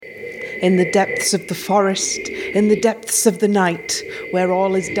in the depths of the forest, in the depths of the night, where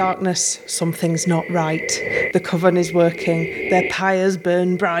all is darkness, something's not right. The coven is working, their pyres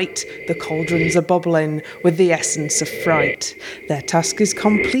burn bright, the cauldrons are bubbling with the essence of fright. Their task is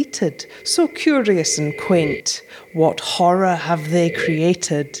completed, so curious and quaint. What horror have they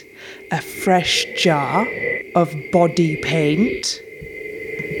created? A fresh jar of body paint?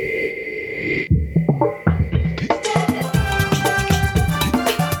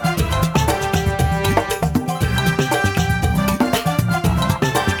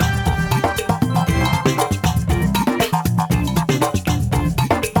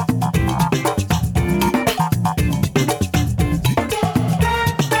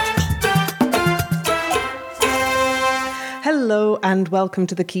 Hello and welcome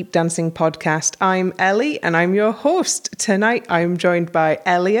to the Keep Dancing podcast. I'm Ellie and I'm your host. Tonight I'm joined by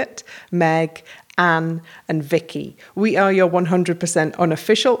Elliot, Meg, Anne and Vicky. We are your 100%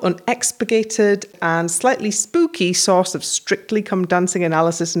 unofficial, unexpurgated and slightly spooky source of Strictly Come Dancing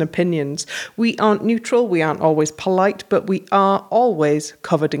analysis and opinions. We aren't neutral, we aren't always polite, but we are always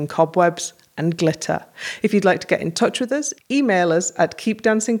covered in cobwebs and glitter. If you'd like to get in touch with us, email us at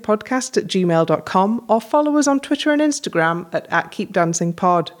keepdancingpodcast@gmail.com or follow us on Twitter and Instagram at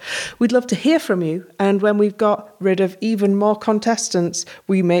keepdancingpod. We'd love to hear from you, and when we've got rid of even more contestants,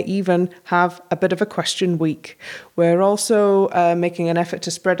 we may even have a bit of a question week. We're also making an effort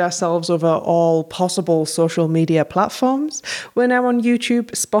to spread ourselves over all possible social media platforms. We're now on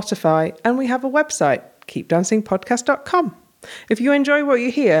YouTube, Spotify, and we have a website, keepdancingpodcast.com. If you enjoy what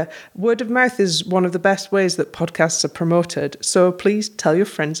you hear, word of mouth is one of the best ways that podcasts are promoted, so please tell your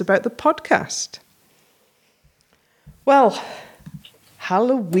friends about the podcast. Well,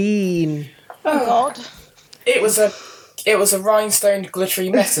 Halloween. Oh God. It was a rhinestone glittery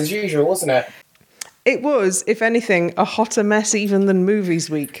mess as usual, wasn't it? It was, if anything, a hotter mess even than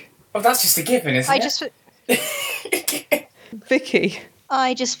Movies Week. Well, that's just a given, isn't it? Vicky.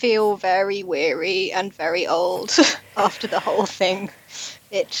 I just feel very weary and very old after the whole thing.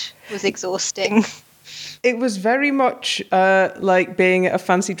 It was exhausting. It was very much like being at a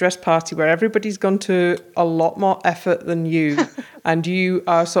fancy dress party where everybody's gone to a lot more effort than you, and you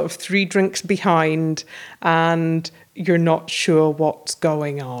are sort of 3 drinks behind, and you're not sure what's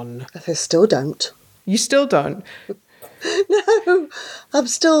going on. I still don't. You still don't? No, I'm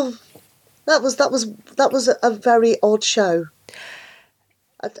still. That was a very odd show.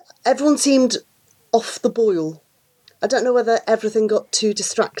 Everyone seemed off the boil. I don't know whether everything got too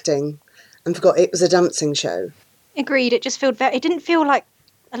distracting and forgot it was a dancing show. Agreed. It just felt it didn't feel like,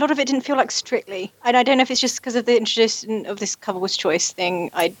 a lot of it didn't feel like Strictly. And I don't know if it's just because of the introduction of this cover's choice thing,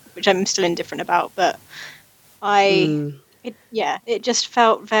 which I'm still indifferent about, but it just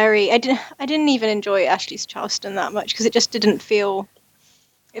felt very, I didn't even enjoy Ashley's Charleston that much because it just didn't feel,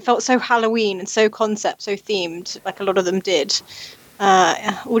 it felt so Halloween and so concept, so themed, like a lot of them did.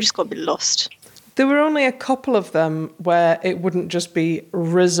 All just got a bit lost. There were only a couple of them where it wouldn't just be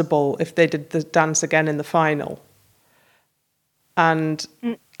risible if they did the dance again in the final. And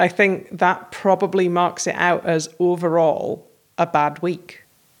I think that probably marks it out as overall a bad week.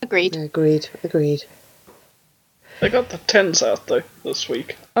 Agreed. Yeah, agreed. They got the 10s out though this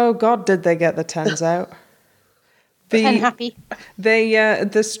week. Oh God, did they get the 10s out? I'm happy.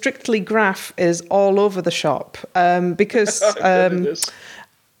 The Strictly graph is all over the shop because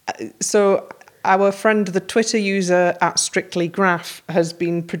so our friend, the Twitter user at Strictly Graph, has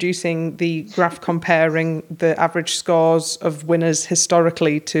been producing the graph comparing the average scores of winners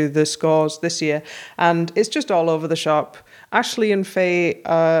historically to the scores this year, and it's just all over the shop. Ashley and Faye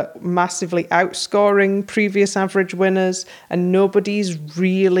are massively outscoring previous average winners, and nobody's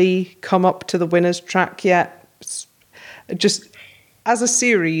really come up to the winners track yet. Just as a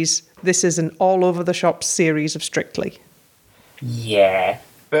series, this is an all-over-the-shop series of Strictly. Yeah,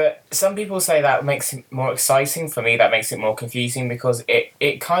 but some people say that makes it more exciting. For me, that makes it more confusing because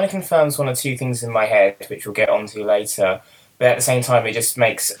it kind of confirms one or two things in my head, which we'll get onto later. But at the same time, it just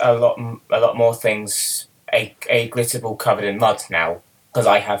makes a lot more things a glitter ball covered in mud now because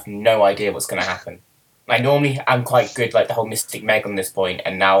I have no idea what's going to happen. I normally am quite good, like the whole Mystic Meg on this point,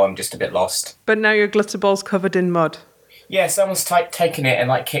 and now I'm just a bit lost. But now your glitter ball's covered in mud. Yeah, someone's taken it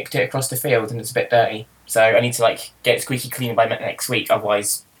and kicked it across the field, and it's a bit dirty. So I need to get it squeaky clean by next week.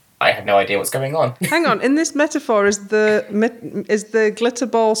 Otherwise, I have no idea what's going on. Hang on, in this metaphor, is the glitter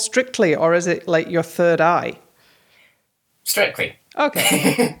ball Strictly, or is it like your third eye? Strictly.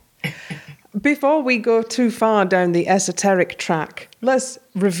 Okay. Before we go too far down the esoteric track, let's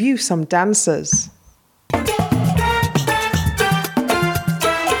review some dancers.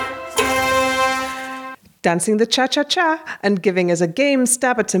 Dancing the cha-cha-cha and giving us a game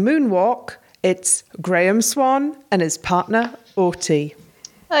stabber to moonwalk, it's Graham Swan and his partner, OT.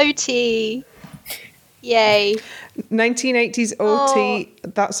 OT. Yay. 1980s OT,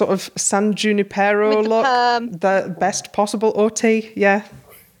 that sort of San Junipero With the look. perm. The best possible OT, yeah.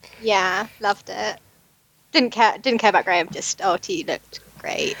 Yeah, loved it. Didn't care about Graham, just OT looked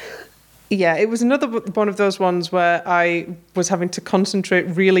great. Yeah, it was another one of those ones where I was having to concentrate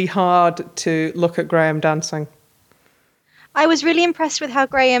really hard to look at Graham dancing. I was really impressed with how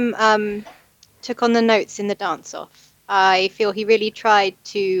Graham took on the notes in the dance-off. I feel he really tried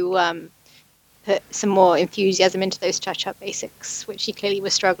to put some more enthusiasm into those cha-cha basics, which he clearly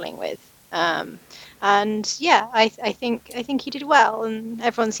was struggling with. And yeah, I think he did well, and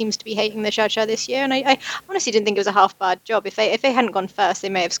everyone seems to be hating the cha-cha this year. And I honestly didn't think it was a half bad job. If they hadn't gone first, they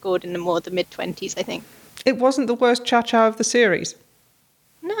may have scored in the mid-20s, I think. It wasn't the worst cha-cha of the series.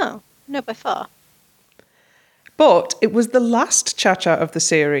 No, by far. But it was the last cha-cha of the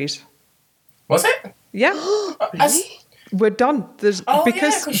series. Was it? Yeah. We're done.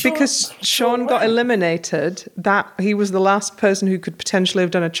 Because Sean got eliminated, that he was the last person who could potentially have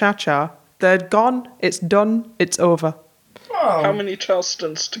done a cha-cha. They're gone. It's done. It's over. Oh. How many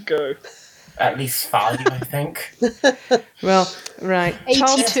Charlestons to go? At least 5, I think. Well, right.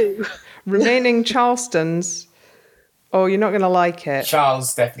 82. Remaining Charlestons. Oh, you're not going to like it.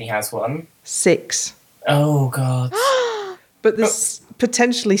 Charles definitely has one. 6. Oh, God. But there's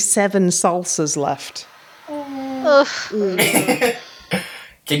potentially 7 salsas left.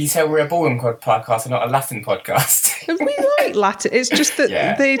 Can you tell we're a ballroom podcast and not a Latin podcast? We like Latin. It's just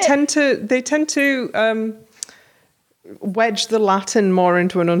that they tend to wedge the Latin more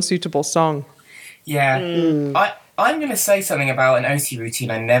into an unsuitable song. Yeah. I'm going to say something about an OT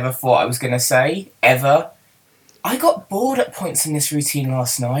routine I never thought I was going to say, ever. I got bored at points in this routine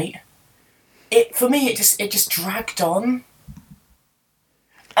last night. For me, it just dragged on.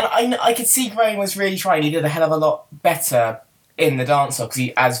 And I could see Graham was really trying. He did a hell of a lot better in the dance-off,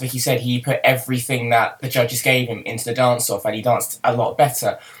 because as Vicky said, he put everything that the judges gave him into the dance-off, and he danced a lot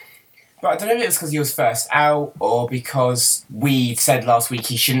better. But I don't know if it was because he was first out, or because we said last week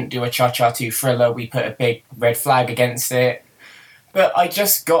he shouldn't do a Cha-Cha 2 Thriller, we put a big red flag against it. But I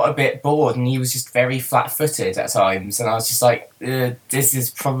just got a bit bored, and he was just very flat-footed at times, and I was just like, this is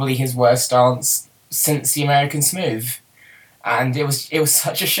probably his worst dance since the American Smooth. And it was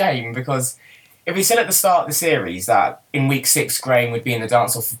such a shame, because if we said at the start of the series that in week 6 Graham would be in the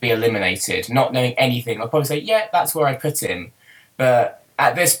dance-off, would be eliminated, not knowing anything, I'd probably say, yeah, that's where I put him. But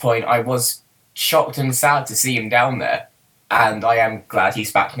at this point, I was shocked and sad to see him down there. And I am glad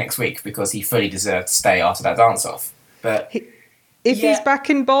he's back next week, because he fully deserved to stay after that dance-off. But if he's back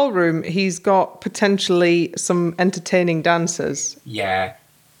in ballroom, he's got potentially some entertaining dancers. Yeah.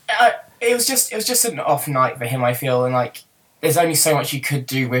 It was just an off night for him, I feel, and there's only so much you could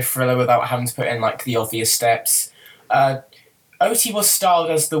do with Thriller without having to put in the obvious steps. OT was styled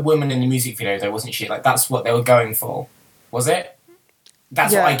as the woman in the music video, though, wasn't she? That's what they were going for, was it?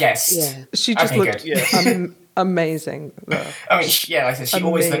 That's what I guessed. Yeah. She just looked amazing. Though. I mean, like I said, she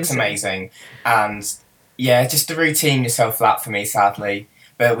always looks amazing. And yeah, just the routine just fell flat for me, sadly.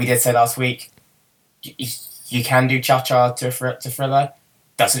 But we did say last week, you can do Cha-Cha to Thriller.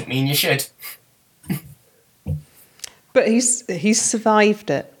 Doesn't mean you should. But he's survived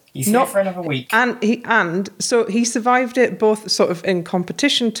it. He's here for another week. And so he survived it both sort of in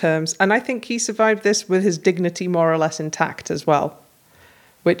competition terms, and I think he survived this with his dignity more or less intact as well,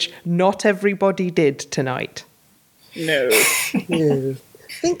 which not everybody did tonight. No. I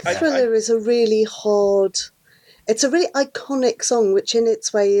think Thriller is a really hard... It's a really iconic song, which in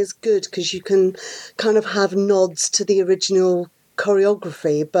its way is good, because you can kind of have nods to the original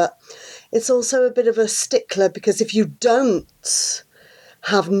choreography, but it's also a bit of a stickler, because if you don't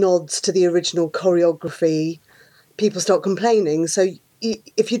have nods to the original choreography, people start complaining. So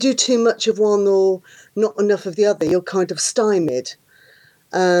if you do too much of one or not enough of the other, you're kind of stymied.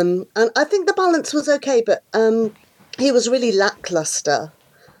 And I think the balance was okay, but he was really lackluster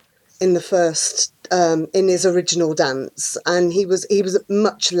in the first, in his original dance, and he was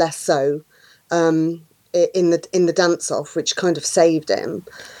much less so in the dance-off, which kind of saved him.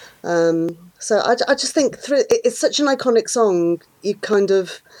 So I just think it's such an iconic song, you kind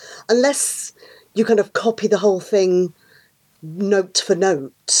of, unless you kind of copy the whole thing note for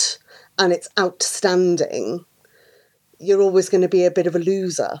note and it's outstanding, you're always going to be a bit of a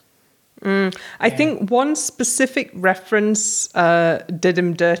loser. I think one specific reference did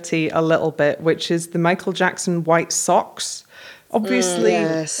him dirty a little bit, which is the Michael Jackson White Socks, Obviously,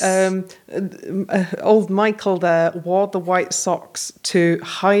 Yes. old Michael there wore the white socks to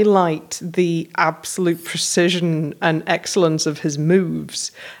highlight the absolute precision and excellence of his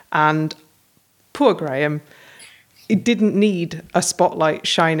moves. And poor Graham, he didn't need a spotlight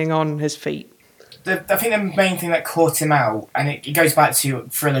shining on his feet. I think the main thing that caught him out, and it goes back to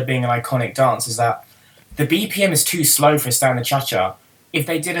Thriller being an iconic dance, is that the BPM is too slow for a standard cha-cha. If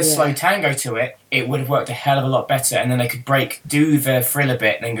they did a slow tango to it, it would have worked a hell of a lot better, and then they could do the Thriller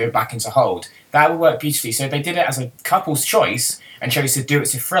bit and then go back into hold. That would work beautifully. So if they did it as a couple's choice and chose to do it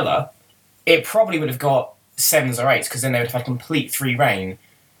to Thriller, it probably would have got 7s or 8s, because then they would have had complete free reign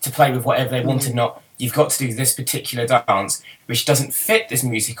to play with whatever they wanted, not you've got to do this particular dance, which doesn't fit this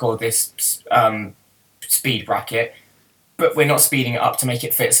music or this speed bracket, but we're not speeding it up to make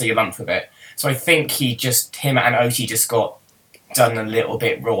it fit, so you're lumped with it. So I think him and Oti just got done a little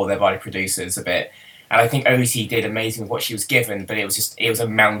bit raw there by the producers a bit. And I think Oti did amazing with what she was given, but it was a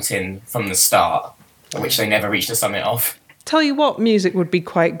mountain from the start, which they never reached the summit of. Tell you what music would be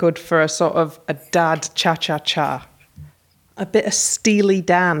quite good for a sort of a dad cha-cha-cha. A bit of Steely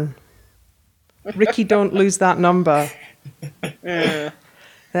Dan. Ricky, don't lose that number. Yeah.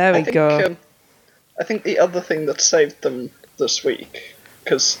 There we go. I think the other thing that saved them this week,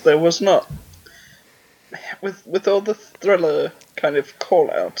 because there was not... With all the Thriller kind of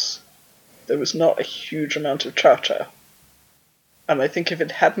call-outs, there was not a huge amount of cha-cha. And I think if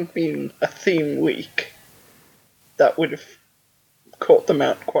it hadn't been a theme week, that would have caught them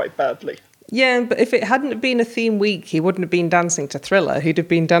out quite badly. Yeah, but if it hadn't been a theme week, he wouldn't have been dancing to Thriller. He'd have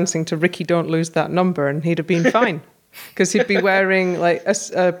been dancing to Ricky, Don't Lose That Number, and he'd have been fine. Because he'd be wearing like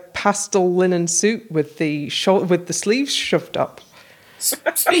a pastel linen suit with the sleeves shoved up.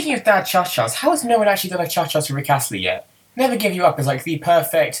 Speaking of dad cha-chas, how has no one actually done a cha-cha to Rick Astley yet? Never Give You Up is like the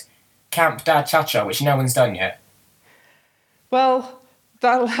perfect camp dad cha-cha, which no one's done yet. Well,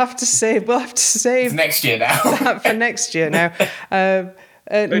 we'll have to save It's next year now. that for next year now.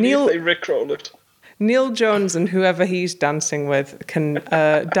 Maybe Neil, if they rickroll it. Neil Jones and whoever he's dancing with can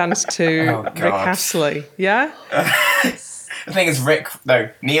dance to Rick Astley. Yeah? The thing is,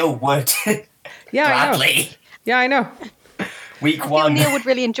 Neil would. Yeah, Gladly. I know. Yeah, I know. Week I feel one. Neil would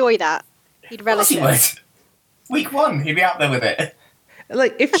really enjoy that. He'd relish He it. would. Week one, he'd be out there with it.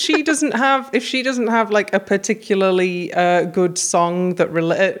 Like if she doesn't have like a particularly good song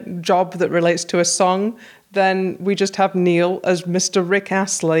job that relates to a song, then we just have Neil as Mr. Rick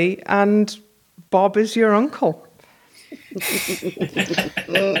Astley and Bob is your uncle.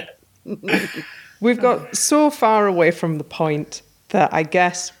 We've got so far away from the point that I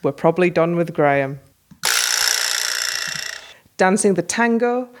guess we're probably done with Graham. Dancing the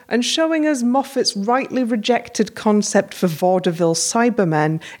tango and showing us Moffat's rightly rejected concept for vaudeville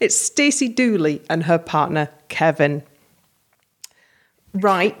cybermen, it's Stacey Dooley and her partner Kevin.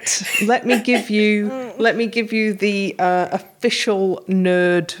 Right, let me give you the official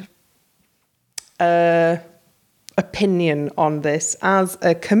nerd opinion on this as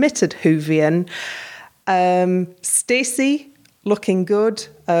a committed Whovian. Stacey looking good,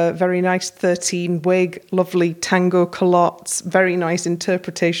 very nice 13 wig, lovely tango culottes, very nice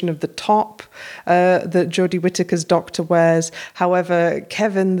interpretation of the top that Jodie Whittaker's doctor wears. However,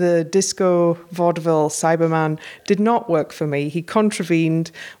 Kevin, the disco vaudeville cyberman, did not work for me. He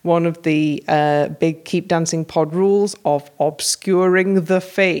contravened one of the big Keep Dancing Pod rules of obscuring the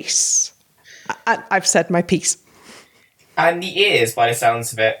face. I've said my piece. And the ears, by the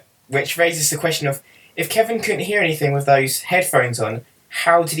sounds of it, which raises the question of, if Kevin couldn't hear anything with those headphones on,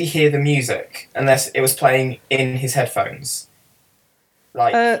 how did he hear the music unless it was playing in his headphones?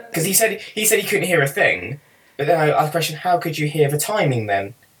 Like, because he said he couldn't hear a thing, but then I asked the question, how could you hear the timing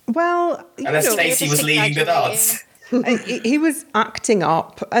then? Well, unless Stacey was leading the dance. He was acting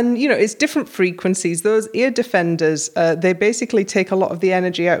up, and it's different frequencies. Those ear defenders, they basically take a lot of the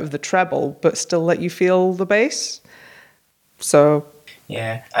energy out of the treble, but still let you feel the bass. So,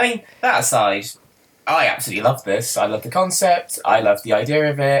 yeah, I mean, that aside, I absolutely loved this. I loved the concept. I loved the idea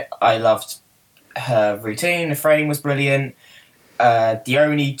of it. I loved her routine. The frame was brilliant. The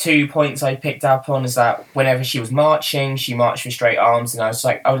only 2 points I picked up on is that whenever she was marching, she marched with straight arms, and I was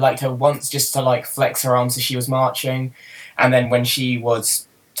like, I would like her once just to like flex her arms as she was marching. And then when she was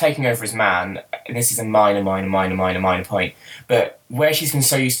taking over as man, and this is a minor point, but where she's been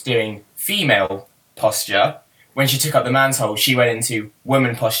so used to doing female posture, when she took up the man's hold, she went into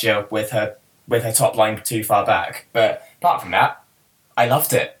woman posture with her top line too far back. But apart from that, I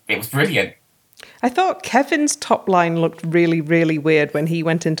loved it. It was brilliant. I thought Kevin's top line looked really, really weird when he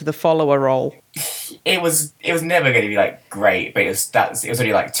went into the follower role. It was never going to be like great, but it was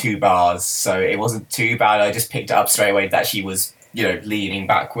only like 2 bars, so it wasn't too bad. I just picked it up straight away that she was leaning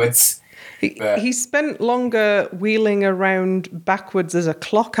backwards. He spent longer wheeling around backwards as a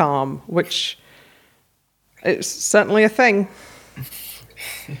clock arm, which is certainly a thing.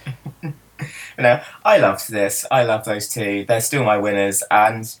 I loved this. I love those two. They're still my winners.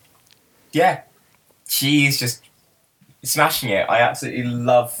 And yeah, she's just smashing it. I absolutely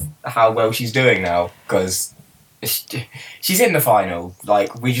love how well she's doing now, because she's in the final.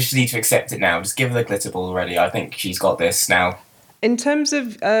 Like, we just need to accept it now. Just give her the glitter ball already. I think she's got this now. In terms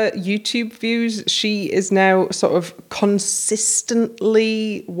of YouTube views, she is now sort of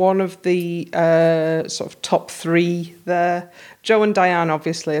consistently one of the sort of top 3 there. Joe and Diane,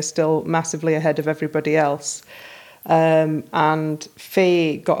 obviously, are still massively ahead of everybody else. And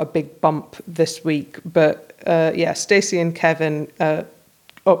Faye got a big bump this week. But Stacey and Kevin are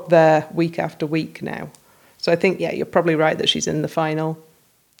up there week after week now. So I think, you're probably right that she's in the final.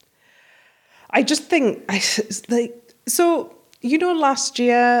 I just think, last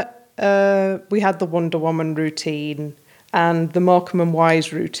year we had the Wonder Woman routine and the Morecambe and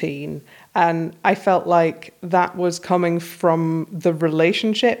Wise routine, and I felt like that was coming from the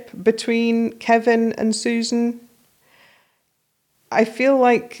relationship between Kevin and Susan. I feel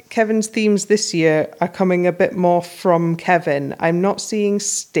like Kevin's themes this year are coming a bit more from Kevin. I'm not seeing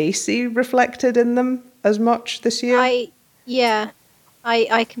Stacey reflected in them as much this year. I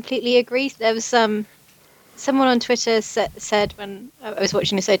completely agree. There was someone on Twitter said when I was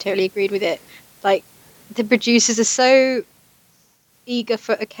watching this, I totally agreed with it. Like, the producers are so eager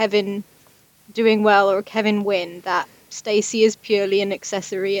for a Kevin doing well or a Kevin win that Stacey is purely an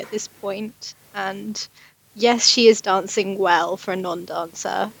accessory at this point. And yes, she is dancing well for a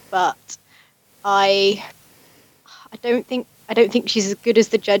non-dancer, but I don't think she's as good as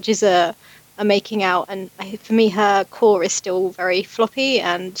the judges are making out. And for me, her core is still very floppy,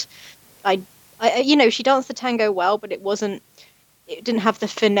 and she danced the tango well, but it didn't have the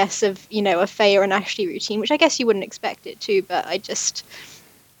finesse of, a Faye or an Ashley routine, which I guess you wouldn't expect it to, but I just,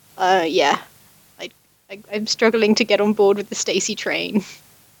 I'm struggling to get on board with the Stacey train.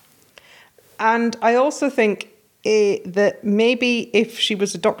 And I also think that maybe if she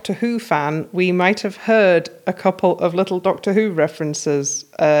was a Doctor Who fan, we might have heard a couple of little Doctor Who references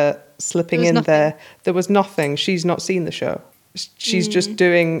slipping in there. There was nothing. She's not seen the show. She's just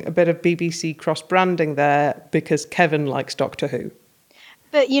doing a bit of BBC cross-branding there because Kevin likes Doctor Who.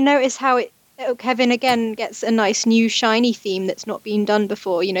 But you notice how Kevin, again, gets a nice new shiny theme that's not been done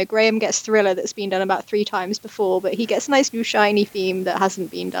before. Graham gets Thriller that's been done about 3 times before, but he gets a nice new shiny theme that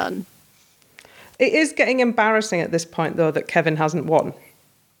hasn't been done. It is getting embarrassing at this point, though, that Kevin hasn't won.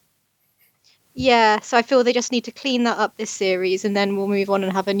 Yeah, so I feel they just need to clean that up this series, and then we'll move on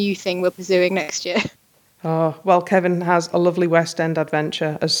and have a new thing we're pursuing next year. Oh, well, Kevin has a lovely West End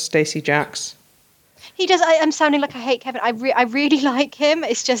adventure as Stacey Jacks. He does. I'm sounding like I hate Kevin. I really like him.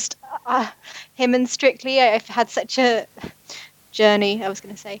 It's just him and Strictly. I've had such a journey, I was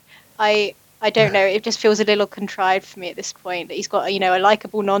going to say. I don't know. It just feels a little contrived for me at this point. That he's got, a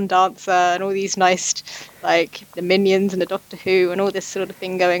likeable non-dancer and all these nice, like, the Minions and the Doctor Who and all this sort of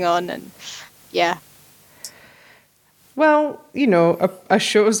thing going on. And, yeah. Well, a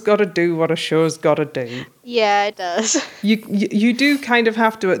show's got to do what a show's got to do. Yeah, it does. You do kind of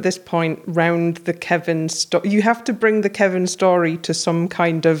have to, at this point, round the Kevin story. You have to bring the Kevin story to some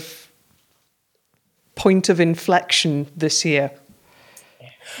kind of point of inflection this year.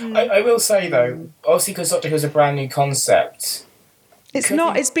 I will say, though, obviously because Doctor Who is a brand new concept. It's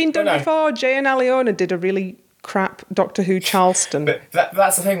not. It's been done before. Jay and Aliona did a really crap Doctor Who Charleston. But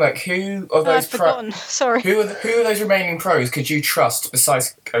that's the thing, like, who of those Sorry. Who are those remaining pros could you trust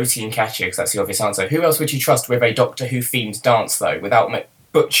besides Oti and Katya, because that's the obvious answer? Who else would you trust with a Doctor Who themed dance, though, without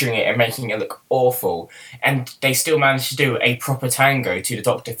butchering it and making it look awful? And they still managed to do a proper tango to the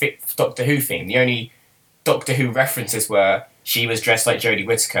Doctor Who theme. The only Doctor Who references were she was dressed like Jodie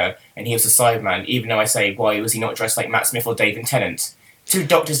Whittaker and he was a Cyberman, even though I say, why was he not dressed like Matt Smith or David Tennant? 2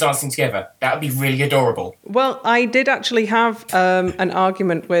 doctors dancing together. That would be really adorable. Well, I did actually have an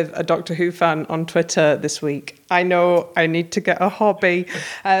argument with a Doctor Who fan on Twitter this week. I know I need to get a hobby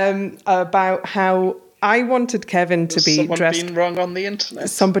about how I wanted Kevin to be dressed. Someone been wrong on the internet.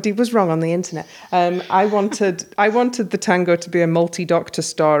 Somebody was wrong on the internet. I wanted the tango to be a multi-doctor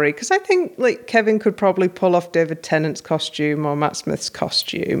story because I think like Kevin could probably pull off David Tennant's costume or Matt Smith's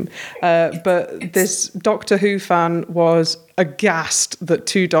costume. But this Doctor Who fan was aghast that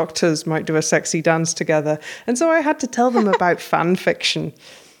 2 doctors might do a sexy dance together, and so I had to tell them about fan fiction.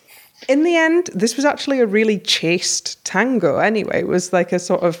 In the end, this was actually a really chaste tango anyway. It was like a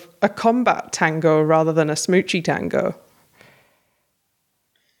sort of a combat tango rather than a smoochy tango.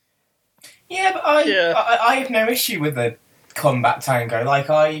 Yeah, but I have no issue with the combat tango. Like,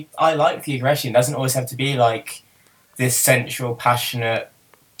 I like the aggression. It doesn't always have to be like this sensual, passionate,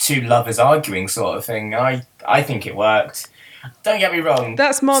 two lovers arguing sort of thing. I think it worked. Don't get me wrong.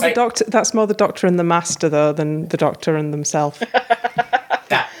 That's more the doctor. That's more the Doctor and the Master, though, than the Doctor and themselves.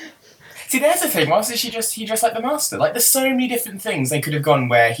 See, there's the thing. Why wasn't he dressed like the Master? Like, there's so many different things they could have gone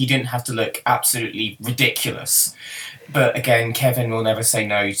where he didn't have to look absolutely ridiculous. But again, Kevin will never say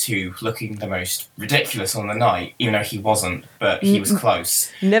no to looking the most ridiculous on the night, even though he wasn't, but he was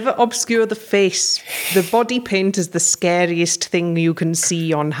close. Never obscure the face. The body paint is the scariest thing you can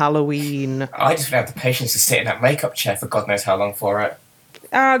see on Halloween. I just don't have the patience to sit in that makeup chair for God knows how long for it.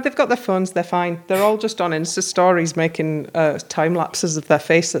 They've got their phones, they're fine. They're all just on Insta stories making time lapses of their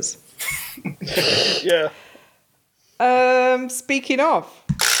faces. Yeah. Speaking of...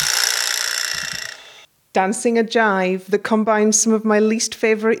 dancing a jive that combines some of my least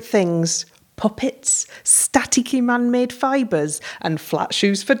favourite things. Puppets, staticky man-made fibres, and flat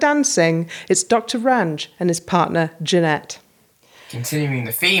shoes for dancing. It's Dr. Ranj and his partner, Jeanette. Continuing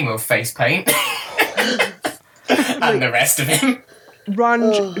the theme of face paint. And the rest of him.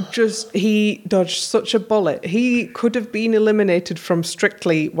 Ranj he dodged such a bullet. He could have been eliminated from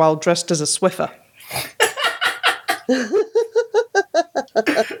Strictly while dressed as a Swiffer.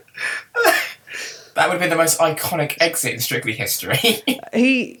 That would have been the most iconic exit in Strictly history.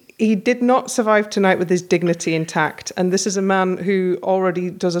 He did not survive tonight with his dignity intact, and this is a man who already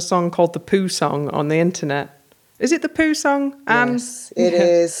does a song called the Poo Song on the internet. Is it the Poo Song? Yes, it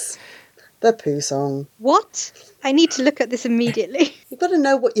is. The Poo Song. What? I need to look at this immediately. You've got to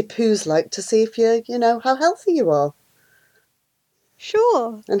know what your poo's like to see if you know, how healthy you are.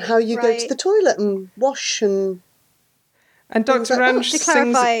 Sure. And how you go to the toilet and wash and Dr. Ranj to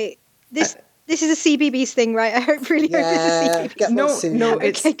clarify, sings... This is a CBeebies thing, right? I hope this is a CBeebies. No,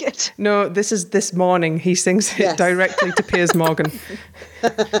 okay, good. No, this is This Morning. He sings it directly to Piers Morgan.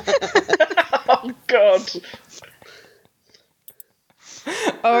 Oh, God.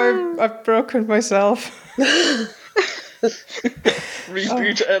 Oh, I've broken myself.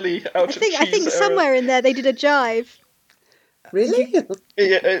 Reboot Ellie out of cheese I think somewhere in there they did a jive. Really?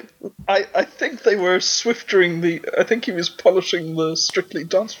 Yeah, I think they were swiftering I think he was polishing the Strictly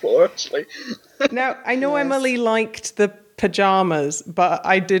dance floor, actually. Now, I know Emily liked the pyjamas, but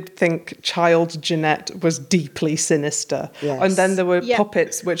I did think child Jeanette was deeply sinister. Yes. And then there were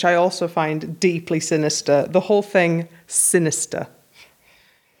puppets, which I also find deeply sinister. The whole thing, sinister.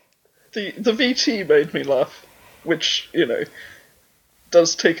 The VT made me laugh, which,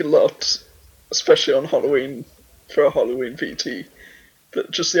 does take a lot, especially on Halloween, for a Halloween VT.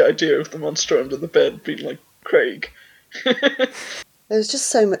 But just the idea of the monster under the bed being like Craig. There was just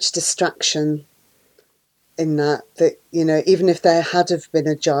so much distraction in that, even if there had have been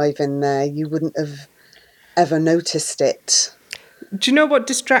a jive in there, you wouldn't have ever noticed it. Do you know what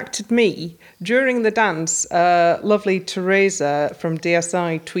distracted me? During the dance, lovely Teresa from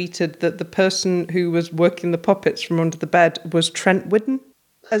DSI tweeted that the person who was working the puppets from under the bed was Trent Widden.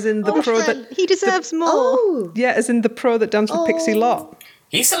 As in the pro that... He deserves more. Oh. Yeah, as in the pro that danced with Pixie Lott.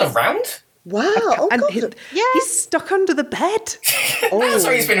 He's still around? Wow. Oh, and God. He's stuck under the bed. That's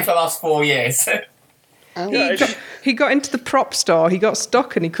where he's been for the last 4 years. He got into the prop store, he got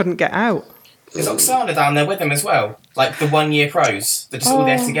stuck and he couldn't get out. Is Oksana down there with him as well? Like the 1 year pros? They're just all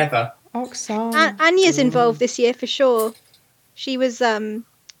there together. Oksana. Anya's involved this year for sure. She was the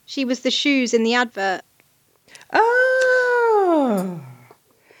shoes in the advert. Oh...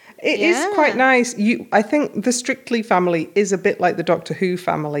 It is quite nice. I think the Strictly family is a bit like the Doctor Who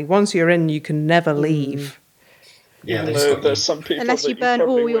family. Once you're in, you can never leave. Yeah, there's some people unless you burn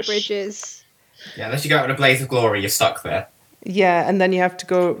all your bridges. Yeah, unless you go out in a blaze of glory, you're stuck there. Yeah, and then you have to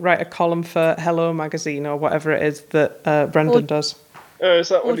go write a column for Hello magazine or whatever it is that Brendan does. Is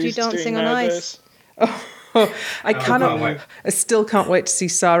that what Or he's do Dancing doing on nowadays? Ice. I still can't wait to see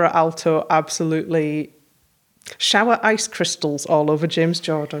Sarah Alto absolutely shower ice crystals all over James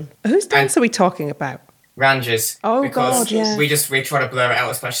Jordan. Whose dance are we talking about? Ranges. Oh, because God, yeah. we try to blur it out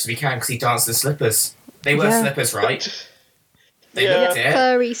as much as we can because he danced in slippers. They were slippers, right? They looked it.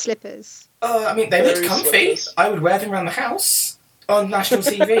 Furry slippers. I mean, they looked Furry comfy. slippers. I would wear them around the house on national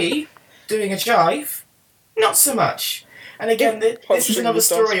TV, doing a jive. Not so much. And again, this is another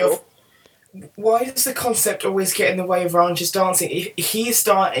story of why does the concept always get in the way of Ranj's dancing? He is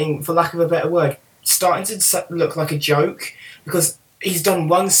starting, for lack of a better word, starting to look like a joke because he's done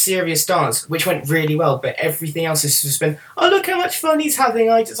one serious dance which went really well, but everything else has just been, oh, look how much fun he's having.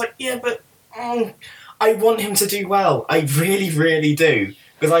 It's like, yeah, but I want him to do well. I really, really do.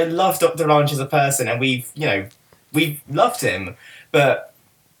 Because I love Dr. Ranj as a person and we've loved him. But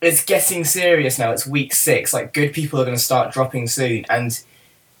it's getting serious now. It's week 6. Like, good people are going to start dropping soon, and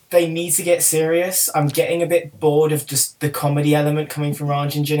they need to get serious. I'm getting a bit bored of just the comedy element coming from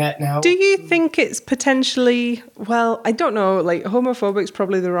Ranj and Jeanette now. Do you think it's potentially, well, I don't know, like, homophobic's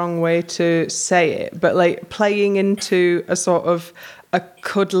probably the wrong way to say it, but, like, playing into a sort of a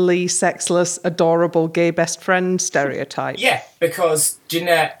cuddly, sexless, adorable gay best friend stereotype? Yeah, because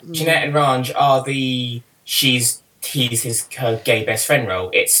Jeanette and Ranj are her gay best friend role.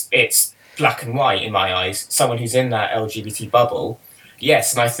 It's black and white in my eyes. Someone who's in that LGBT bubble.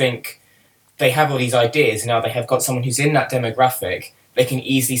 Yes, and I think they have all these ideas, and now they have got someone who's in that demographic. They can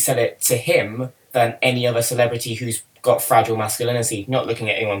easily sell it to him than any other celebrity who's got fragile masculinity, not looking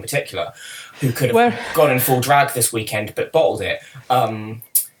at anyone in particular, who could have gone in full drag this weekend but bottled it.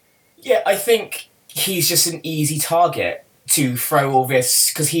 Yeah, I think he's just an easy target to throw all this,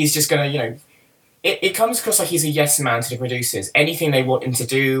 because he's just going to, it comes across like he's a yes man to the producers. Anything they want him to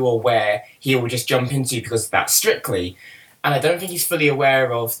do or wear, he will just jump into because that's Strictly. And I don't think he's fully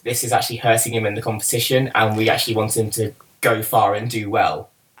aware of this is actually hurting him in the competition, and we actually want him to go far and do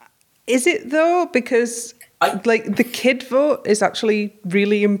well. Is it though? Because the kid vote is actually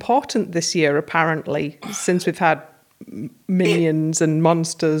really important this year, apparently, since we've had minions and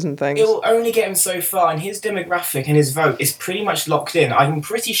monsters and things. It will only get him so far, and his demographic and his vote is pretty much locked in. I'm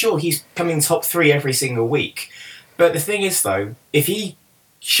pretty sure he's coming top 3 every single week. But the thing is, though, if he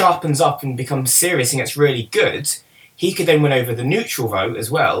sharpens up and becomes serious and gets really good, he could then win over the neutral vote as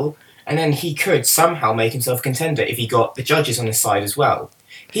well, and then he could somehow make himself a contender if he got the judges on his side as well.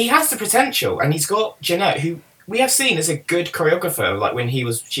 He has the potential, and he's got Jeanette, who we have seen as a good choreographer, like when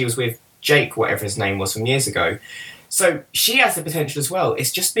she was with Jake, whatever his name was from years ago. So she has the potential as well.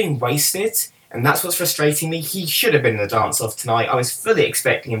 It's just being wasted, and that's what's frustrating me. He should have been in the dance-off tonight. I was fully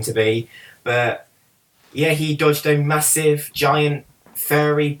expecting him to be, but yeah, he dodged a massive, giant,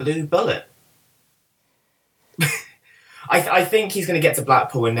 furry blue bullet. I think he's going to get to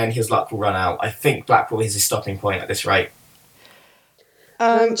Blackpool, and then his luck will run out. I think Blackpool is his stopping point at this rate.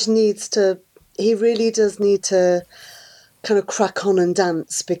 He really does need to kind of crack on and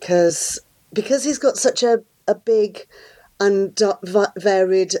dance, because he's got such a big and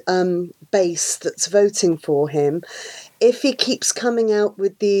varied base that's voting for him. If he keeps coming out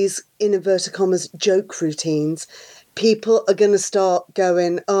with these, in inverted commas, joke routines, people are going to start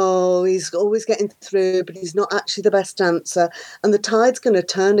going, oh, he's always getting through, but he's not actually the best dancer, and the tide's going to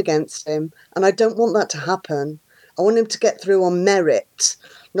turn against him, and I don't want that to happen. I want him to get through on merit,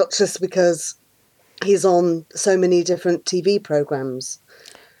 not just because he's on so many different TV programmes.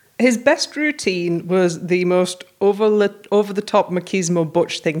 His best routine was the most over-the-top machismo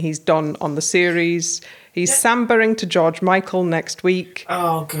butch thing he's done on the series. He's sambering to George Michael next week.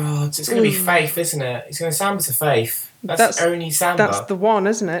 Oh, God. It's going to be Faith, isn't it? He's going to samba to Faith. That's the only samba. That's the one,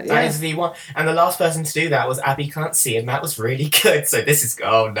 isn't it? That is the one. And the last person to do that was Abby Clancy, and that was really good. So this is...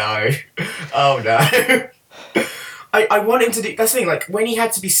 Oh, no. Oh, no. I want him to do... That's the thing, like, when he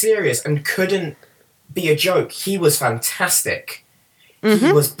had to be serious and couldn't be a joke, he was fantastic. Mm-hmm.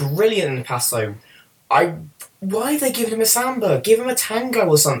 He was brilliant in the paso. Why are they giving him a samba? Give him a tango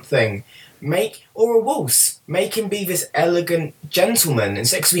or something. Or a waltz. Make him be this elegant gentleman.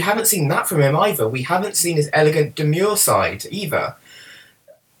 Because we haven't seen that from him either. We haven't seen his elegant demure side either.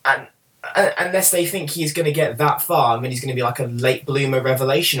 And unless they think he's going to get that far, and then he's going to be like a late bloomer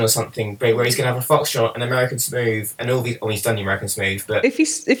revelation or something, where he's going to have a foxtrot, an American smooth, and all these... Oh, he's done the American smooth, but... If he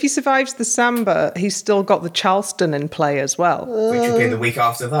survives the samba, he's still got the Charleston in play as well. Which will be in the week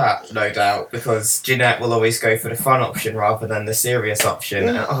after that, no doubt, because Jeanette will always go for the fun option rather than the serious option.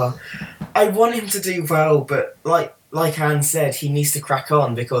 And, I want him to do well, but like Anne said, he needs to crack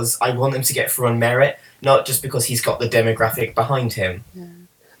on, because I want him to get through on merit, not just because he's got the demographic behind him. Yeah.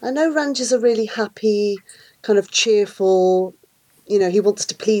 I know Ranj is a really happy, kind of cheerful, he wants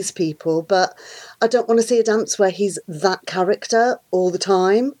to please people, but I don't want to see a dance where he's that character all the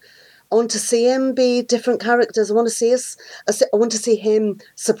time. I want to see him be different characters. I want to see him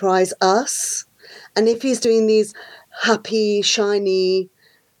surprise us. And if he's doing these happy, shiny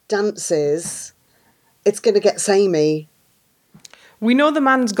dances, it's going to get samey. We know the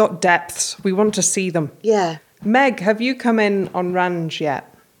man's got depths. We want to see them. Yeah. Meg, have you come in on Ranj yet?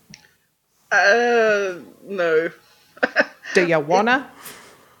 No. Do you wanna?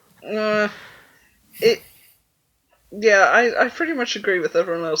 I pretty much agree with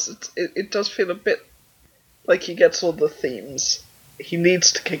everyone else. It does feel a bit like he gets all the themes. He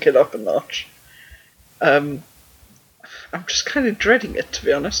needs to kick it up a notch. I'm just kind of dreading it, to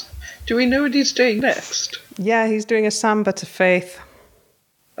be honest. Do we know what he's doing next? Yeah, he's doing a samba to Faith.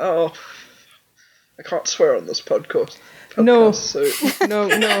 Oh, I can't swear on this podcast. podcast, so No.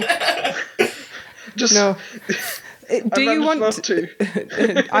 just No. Do you want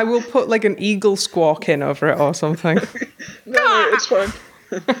to? I will put like an eagle squawk in over it or something. No, it's fine.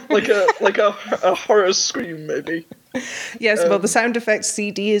 like a horror scream, maybe. Yes, well, the sound effects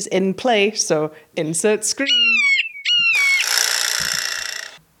CD is in play, so insert scream.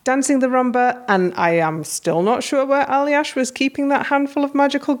 Dancing the rumba, and I am still not sure where Aliash was keeping that handful of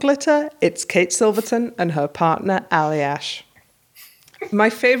magical glitter. It's Kate Silverton and her partner Aliash. My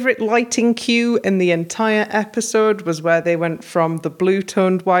favourite lighting cue in the entire episode was where they went from the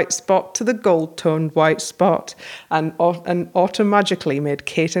blue-toned white spot to the gold-toned white spot, and auto-magically made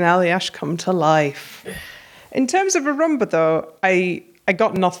Kate and Aliash come to life. In terms of a rumba, though, I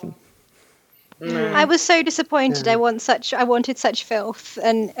got nothing. No. I was so disappointed. I wanted such filth,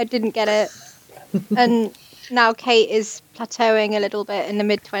 and I didn't get it. And now Kate is plateauing a little bit in the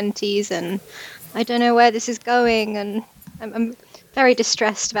mid-20s, and I don't know where this is going, and I'm very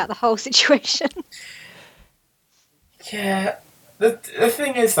distressed about the whole situation. Yeah. The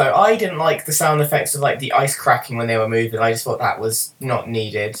thing is, though, I didn't like the sound effects of like the ice cracking when they were moving. I just thought that was not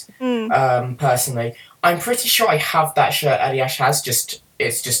needed. Personally, I'm pretty sure I have that shirt Aliash has.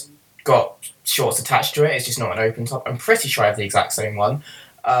 It's just got shorts attached to it. It's just not an open top. I'm pretty sure I have the exact same one.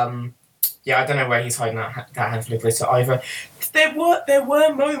 Yeah, I don't know where he's hiding that handful of glitter either. There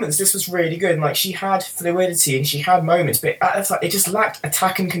were moments. This was really good. And, like, she had fluidity and she had moments, but it just lacked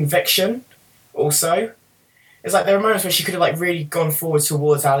attack and conviction. Also, it's like there were moments where she could have like really gone forward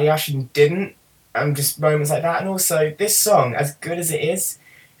towards Aliash and didn't, and just moments like that. And also, this song, as good as it is,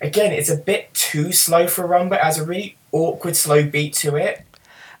 again, it's a bit too slow for a rumba. It has a really awkward slow beat to it.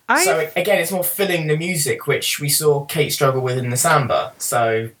 So again, it's more filling the music, which we saw Kate struggle with in the samba.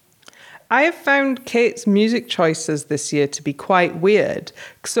 So I have found Kate's music choices this year to be quite weird.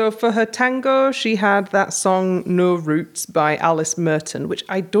 So for her tango, she had that song No Roots by Alice Merton, which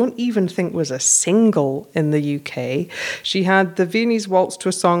I don't even think was a single in the UK. She had the Viennese Waltz to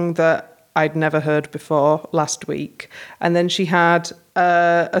a song that I'd never heard before last week. And then she had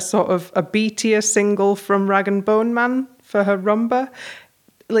a sort of a beatier single from Rag and Bone Man for her rumba.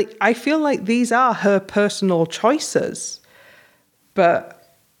 Like, I feel like these are her personal choices, but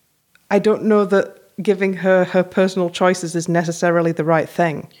I don't know that giving her personal choices is necessarily the right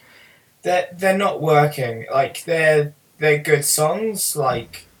thing. They're not working. Like, they're good songs,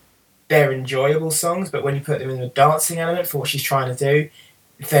 like, they're enjoyable songs, but when you put them in a dancing element for what she's trying to do,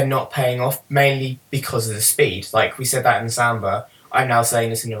 they're not paying off, mainly because of the speed. Like, we said that in the samba, I'm now saying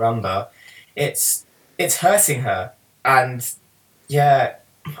this in the rumba. It's hurting her, and yeah,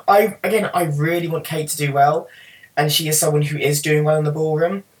 I really want Kate to do well, and she is someone who is doing well in the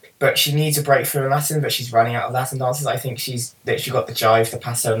ballroom, but she needs a breakthrough in Latin, but she's running out of Latin dances. I think she's literally got the jive, the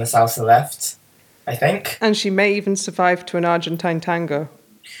passo, and the salsa left, I think. And she may even survive to an Argentine tango.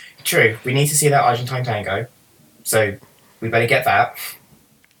 True, we need to see that Argentine tango, so we better get that.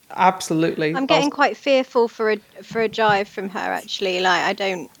 Absolutely. I'm getting quite fearful for a jive from her, actually. Like,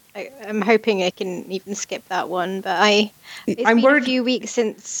 I'm hoping I can even skip that one, but it's been worried. A few weeks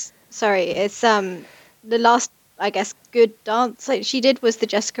since. Sorry, it's the last, I guess, good dance she did was the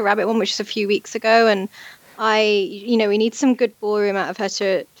Jessica Rabbit one, which was a few weeks ago, and we need some good ballroom out of her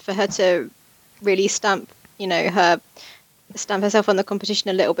for her to really stamp herself on the competition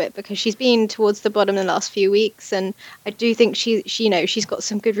a little bit, because she's been towards the bottom in the last few weeks, and I do think she's got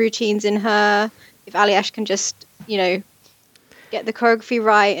some good routines in her. If Aliash can just get the choreography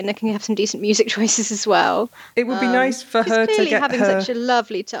right, and they can have some decent music choices as well. It would be nice for her to get having such a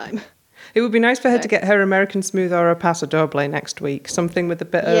lovely time. It would be nice for her to get her American Smooth or a Paso Doble next week. Something with a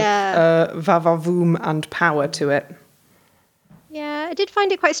bit of va-va-voom and power to it. Yeah, I did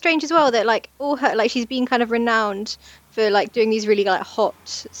find it quite strange as well that all her she's been kind of renowned for doing these really hot,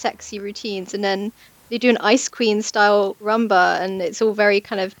 sexy routines, and then they do an Ice Queen style rumba, and it's all very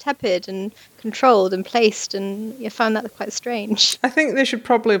kind of tepid and controlled and placed, and I found that quite strange. I think they should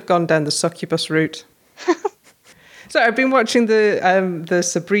probably have gone down the succubus route. So I've been watching the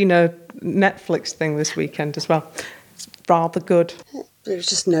Sabrina Netflix thing this weekend as well. It's rather good. There was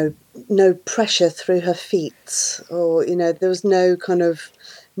just no pressure through her feet, or there was no kind of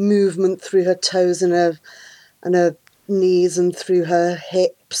movement through her toes and her knees and through her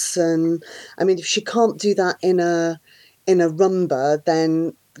hips. And I mean, if she can't do that in a rumba,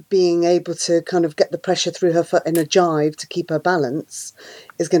 then being able to kind of get the pressure through her foot in a jive to keep her balance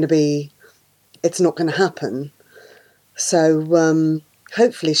is going to be, it's not going to happen. So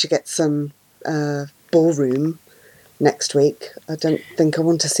hopefully she gets some ballroom next week. I don't think I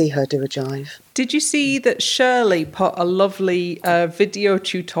want to see her do a jive. Did you see that Shirley put a lovely video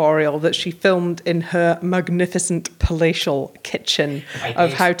tutorial that she filmed in her magnificent palatial kitchen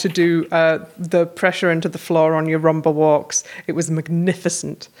of how to do the pressure into the floor on your rumba walks? It was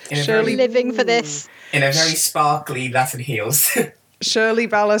magnificent. Shirley living for this. In a very sparkly Latin heels. Shirley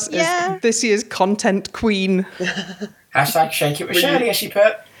Ballas is this year's content queen. Hashtag shake it with Shirley, as she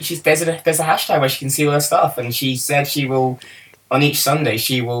put. There's a hashtag where she can see all her stuff, and she said she will, on each Sunday,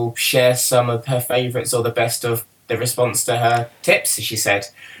 she will share some of her favourites or the best of the response to her tips, as she said.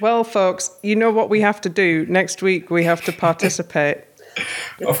 Well, folks, you know what we have to do. Next week we have to participate.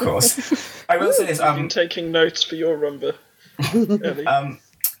 Of course. I will say this. I've been taking notes for your rumba.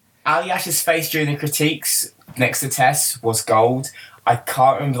 Ali Ash's face during the critiques next to Tess was gold. I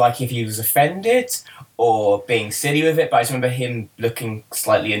can't remember if he was offended or being silly with it, but I just remember him looking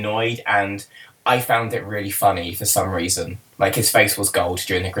slightly annoyed, and I found it really funny for some reason. His face was gold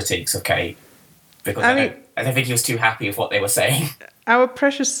during the critiques of Kate, because I don't think he was too happy with what they were saying. Our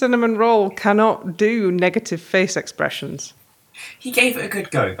precious cinnamon roll cannot do negative face expressions. He gave it a good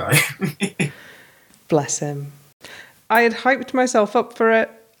go, though. Bless him. I had hyped myself up for it,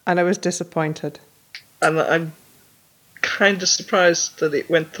 and I was disappointed. And I'm kind of surprised that it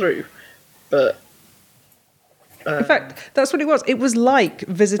went through, but... in fact, that's what it was. It was like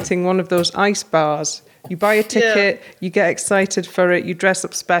visiting one of those ice bars. You buy a ticket, you get excited for it, you dress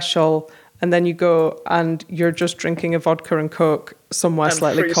up special, and then you go and you're just drinking a vodka and Coke somewhere and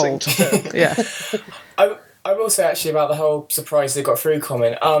slightly cold. Yeah. I will say, actually, about the whole surprise they got through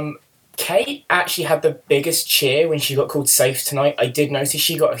comment. Kate actually had the biggest cheer when she got called safe tonight. I did notice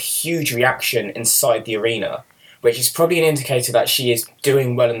she got a huge reaction inside the arena, which is probably an indicator that she is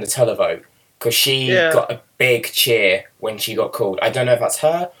doing well in the televote, because she got a big cheer when she got called. I don't know if that's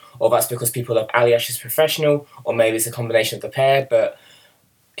her, or that's because people love Ali Ash as professional, or maybe it's a combination of the pair, but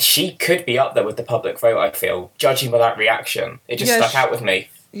she could be up there with the public vote, I feel, judging by that reaction. It just stuck out with me.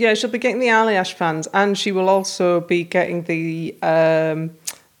 Yeah, she'll be getting the Ali Ash fans, and she will also be getting the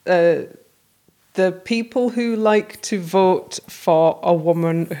people who like to vote for a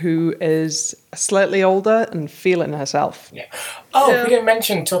woman who is slightly older and feeling herself. Yeah. We didn't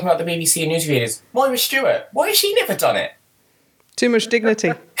mention, talking about the BBC newsreaders, Moira Stewart. Why has she never done it? Too much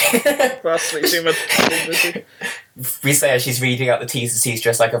dignity. Vastly too much dignity. We say she's reading out the T's and C's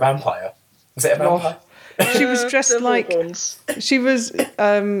dressed like a vampire. Was it a vampire? She was dressed like... She was...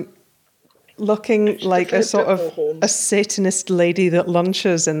 looking like a sort of a Satanist lady that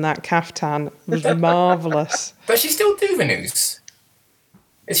lunches in that caftan. It was marvellous. Does she still do the news?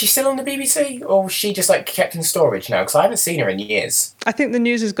 Is she still on the BBC? Or was she just kept in storage now? Because I haven't seen her in years. I think the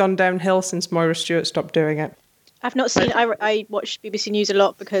news has gone downhill since Moira Stewart stopped doing it. I've not seen... I watch BBC News a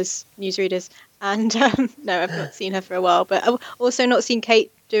lot because newsreaders. And no, I've not seen her for a while. But I've also not seen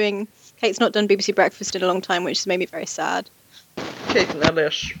Kate doing... Kate's not done BBC Breakfast in a long time, which has made me very sad. Kate and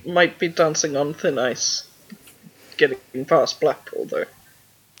Elias might be dancing on thin ice, getting past Blackpool, though.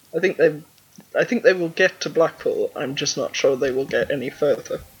 I think they will get to Blackpool. I'm just not sure they will get any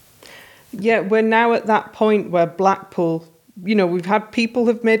further. Yeah, we're now at that point where Blackpool, we've had people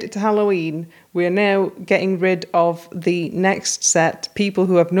who've made it to Halloween. We're now getting rid of the next set, people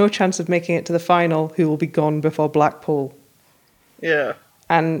who have no chance of making it to the final, who will be gone before Blackpool. Yeah.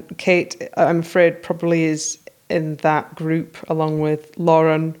 And Kate, I'm afraid, probably is in that group, along with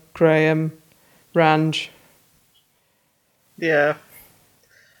Lauren, Graham, Ranj. Yeah.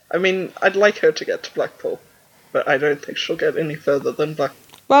 I mean, I'd like her to get to Blackpool, but I don't think she'll get any further than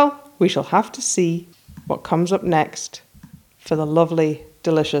Blackpool. Well, we shall have to see what comes up next for the lovely,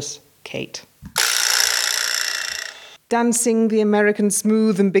 delicious Kate. Dancing the American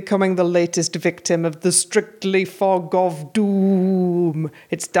smooth and becoming the latest victim of the Strictly Fog of Doom.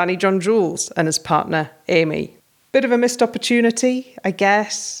 It's Danny John Jules and his partner, Amy. Bit of a missed opportunity, I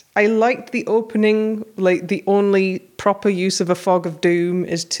guess. I liked the opening, the only proper use of a fog of doom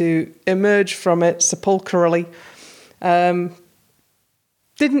is to emerge from it sepulchrally.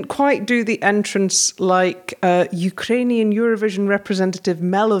 Didn't quite do the entrance like Ukrainian Eurovision representative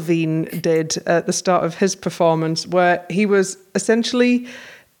Melovin did at the start of his performance, where he was essentially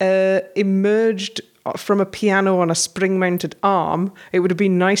emerged from a piano on a spring-mounted arm. It would have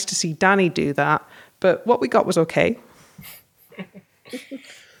been nice to see Danny do that. But what we got was okay.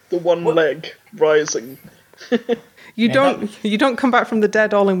 The one leg rising. You don't come back from the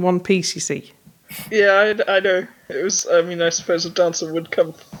dead all in one piece, you see. Yeah, I know. It was. I mean, I suppose a dancer would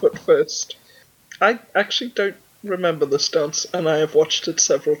come foot first. I actually don't remember this dance, and I have watched it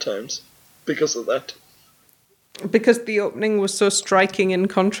several times because of that. Because the opening was so striking in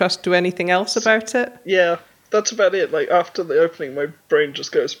contrast to anything else about it. Yeah, that's about it. Like, after the opening, my brain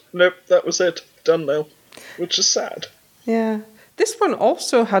just goes, nope, that was it, done now, which is sad. Yeah. This one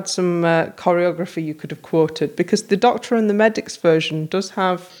also had some choreography you could have quoted, because the Doctor and the Medics version does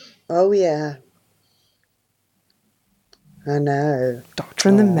have... Oh, yeah. I know. Doctor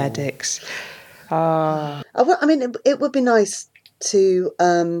and the Medics. I mean, it would be nice to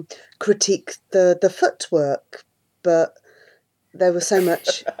critique the footwork, but there was so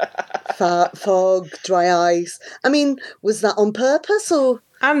much fog, dry ice. I mean, was that on purpose, or...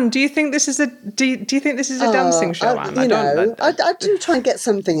 Anne, do you think this is a dancing show, Anne? I do try and get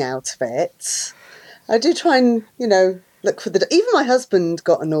something out of it. I do try and, look for the... Even my husband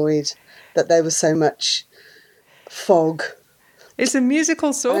got annoyed that there was so much fog. It's a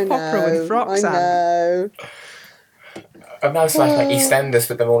musical soap opera with frocks, I know. And now it's like EastEnders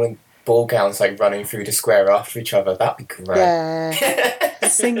with them all in ball gowns, like running through the square after each other. That'd be great. Yeah.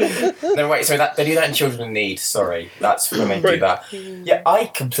 Singing. No, wait, so they do that in Children in Need, sorry. That's when they do that. Yeah, I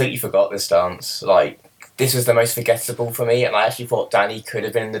completely forgot this dance. Like, this was the most forgettable for me, and I actually thought Danny could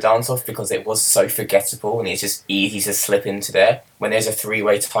have been in the dance-off because it was so forgettable and it's just easy to slip into there. When there's a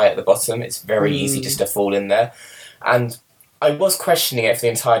three-way tie at the bottom, it's very easy just to fall in there. And I was questioning it for the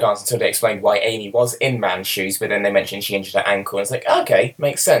entire dance until they explained why Amy was in man's shoes, but then they mentioned she injured her ankle, and it's like, okay,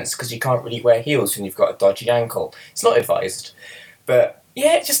 makes sense, because you can't really wear heels when you've got a dodgy ankle. It's not advised. But,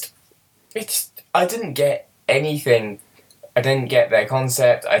 yeah, I didn't get anything. I didn't get their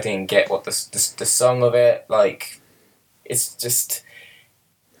concept. I didn't get what the song of it, like, it's just...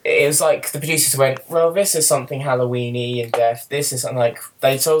 It was like the producers went, well, this is something Halloween-y and death, this is something like...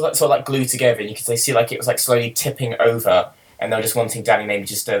 They sort of like glued together, and you could see like it was like slowly tipping over, and they were just wanting Danny maybe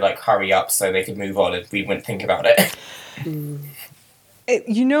just to like hurry up so they could move on and we wouldn't think about it.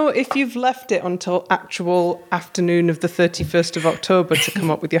 If you've left it until actual afternoon of the 31st of October to come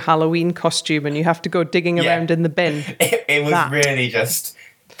up with your Halloween costume and you have to go digging around in the bin. It was really just...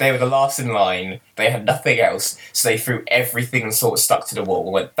 They were the last in line, they had nothing else, so they threw everything and sort of stuck to the wall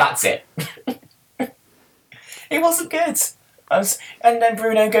and went, that's it. It wasn't good. And then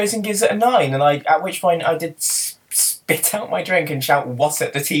Bruno goes and gives it a 9, and at which point I did spit out my drink and shout, "What's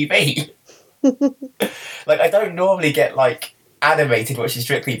at the TV?" Like, I don't normally get, like, animated watching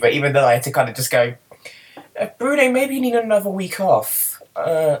Strictly, but even then I had to kind of just go, Bruno, maybe you need another week off,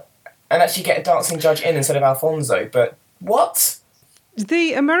 and actually get a dancing judge in instead of Alfonso, but what?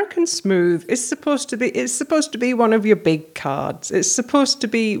 The American Smooth is supposed to be one of your big cards. It's supposed to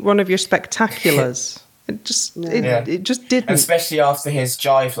be one of your spectaculars. It just didn't. And especially after his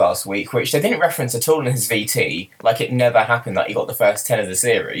jive last week, which they didn't reference at all in his VT, like it never happened that he got the first 10 of the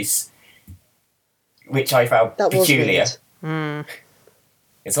series, which I found peculiar.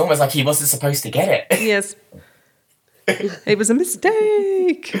 It's almost like he wasn't supposed to get it. Yes. It was a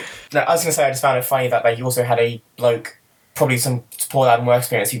mistake. No, I was going to say, I just found it funny that they also had a bloke, probably some Paul Adam work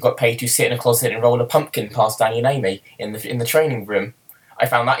experience, who got paid to sit in a closet and roll a pumpkin past Danny and Amy in the training room. I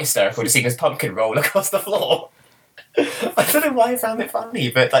found that hysterical, to see this pumpkin roll across the floor. I don't know why I found it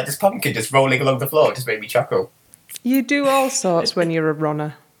funny, but like this pumpkin just rolling along the floor just made me chuckle. You do all sorts when you're a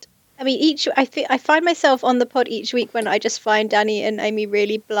runner. I mean, I find myself on the pod each week when I just find Danny and Amy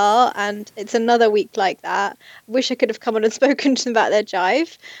really blah, and it's another week like that. Wish I could have come on and spoken to them about their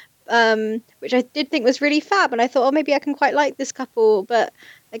jive. Which I did think was really fab, and I thought, maybe I can quite like this couple, but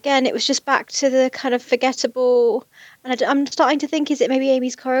again, it was just back to the kind of forgettable, and I'm starting to think, is it maybe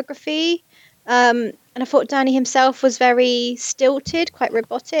Amy's choreography? And I thought Danny himself was very stilted, quite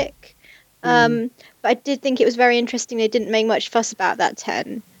robotic, but I did think it was very interesting they didn't make much fuss about that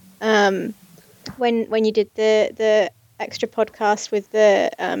 10. When you did the extra podcast with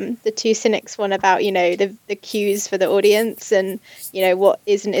the two cynics one about the cues for the audience and what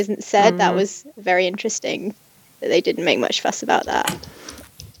is and isn't said, that was very interesting that they didn't make much fuss about that.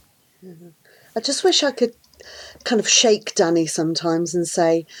 I just wish I could kind of shake Danny sometimes and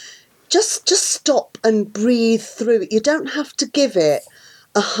say, just stop and breathe through it. You don't have to give it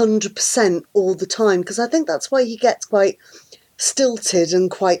 100% all the time, because I think that's why he gets quite stilted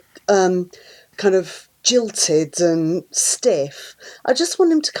and quite kind of jilted and stiff. I just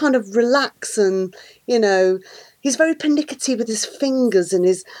want him to kind of relax, and he's very pernickety with his fingers and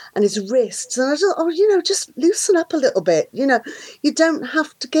his wrists, and I just, just loosen up a little bit. You don't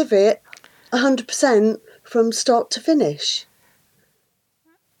have to give it 100% from start to finish.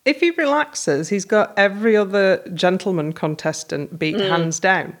 If he relaxes, he's got every other gentleman contestant beat hands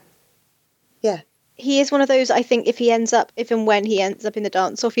down. Yeah. He is one of those, I think, if and when he ends up in the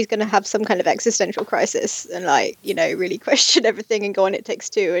dance-off, he's going to have some kind of existential crisis and, really question everything and go on It Takes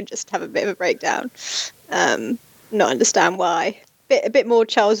Two and just have a bit of a breakdown. Not understand why. A bit more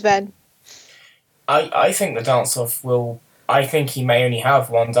Charles Venn. I think the dance-off will... I think he may only have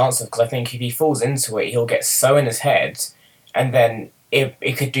one dance-off, because I think if he falls into it, he'll get so in his head, and then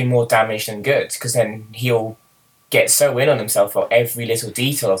it could do more damage than good, because then he'll get so in on himself for every little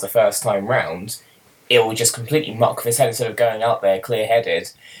detail of the first time round, it will just completely muck with his head instead of going out there clear-headed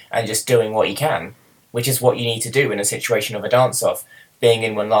and just doing what he can, which is what you need to do in a situation of a dance-off. Being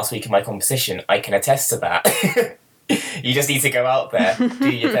in one last week of my composition, I can attest to that. You just need to go out there, do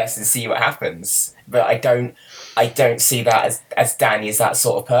your best, and see what happens. But I don't see that as Danny as that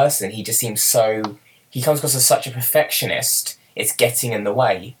sort of person. He just seems so... He comes across as such a perfectionist, it's getting in the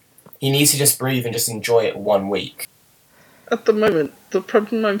way. He needs to just breathe and just enjoy it 1 week. At the moment, the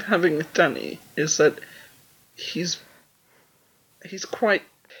problem I'm having with Danny is that he's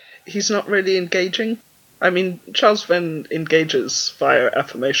not really engaging. I mean, Charles Venn engages via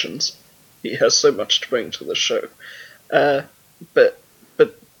affirmations. He has so much to bring to the show. But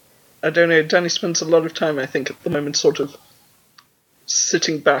I don't know, Danny spends a lot of time, I think, at the moment sort of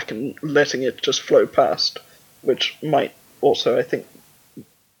sitting back and letting it just flow past, which might also, I think,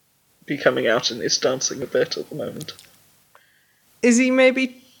 be coming out in his dancing a bit at the moment. Is he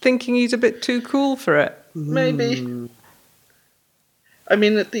maybe thinking he's a bit too cool for it? Maybe. I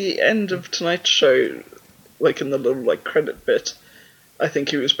mean, at the end of tonight's show, like in the little like credit bit, I think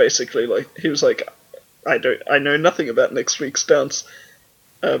he was basically like, I know nothing about next week's dance,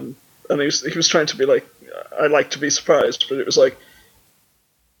 and he was trying to be like, I like to be surprised, but it was like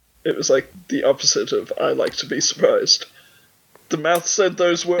the opposite of I like to be surprised. The mouth said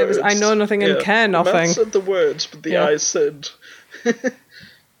those words. It was I know nothing and care nothing. The mouth said the words, but the eyes said,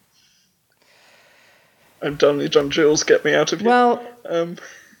 I'm Donny John Jules, get me out of here. Well,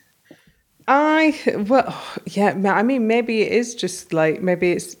 I mean, maybe it is just like,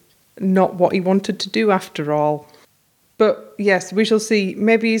 maybe it's not what he wanted to do after all. But yes, we shall see.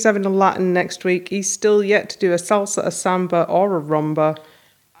 Maybe he's having a Latin next week. He's still yet to do a salsa, a samba, or a rumba.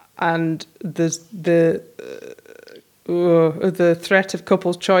 And there's the threat of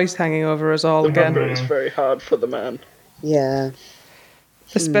couple's choice hanging over us all again. The rumba is very hard for the man. Yeah.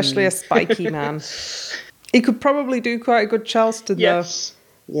 Especially a spiky man. He could probably do quite a good Charleston, yes.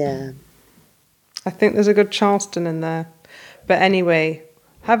 though. Yeah. I think there's a good Charleston in there. But anyway,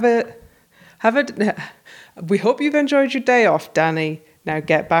 we hope you've enjoyed your day off, Danny. Now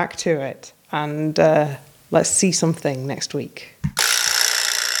get back to it. And let's see something next week.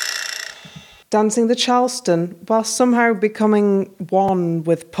 Dancing the Charleston, while somehow becoming one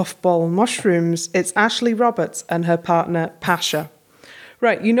with puffball mushrooms, it's Ashley Roberts and her partner, Pasha.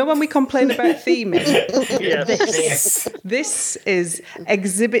 Right, you know when we complain about theming? Yes. This is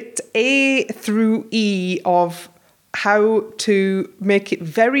exhibit A through E of how to make it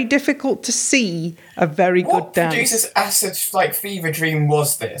very difficult to see a very good dance. What producer's acid fever dream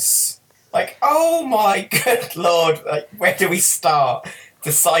was this? Like, oh my good lord! Like, where do we start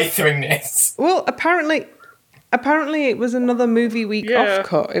deciphering this? Well, apparently it was another movie week off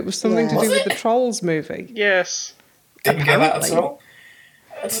cut. It was something to do with the Trolls movie. Yes. Didn't get that at all.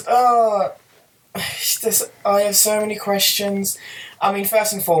 I have so many questions. I mean,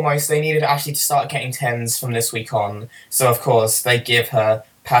 first and foremost, they needed Ashley to start getting 10s from this week on. So, of course, they give her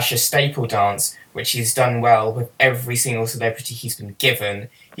Pasha's staple dance, which he's done well with every single celebrity he's been given.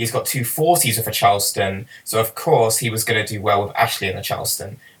 He's got 2 40s with a Charleston, so of course he was going to do well with Ashley in the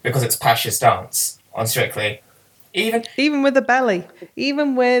Charleston, because it's Pasha's dance on Strictly. Even with a belly.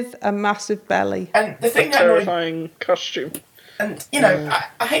 Even with a massive belly. And the thing terrifying costume. And, you know,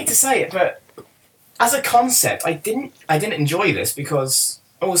 I hate to say it, but as a concept, I didn't enjoy this, because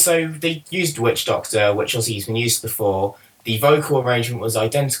also they used Witch Doctor, which obviously has been used before. The vocal arrangement was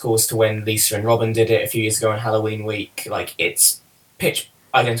identical as to when Lisa and Robin did it a few years ago on Halloween week. Like, it's pitch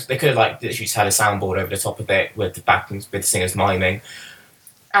identical. They could have, literally just had a soundboard over the top of it with the singers miming.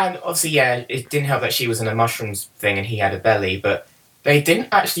 And obviously, it didn't help that she was in a mushrooms thing and he had a belly, but they didn't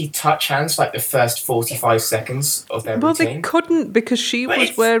actually touch hands for the first 45 sequence of their routine. Well, they couldn't, because she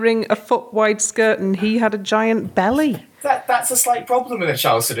was wearing a foot-wide skirt and he had a giant belly. That's a slight problem in a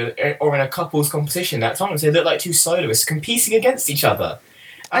Charleston or in a couples competition. At times, they look like two soloists competing against each other.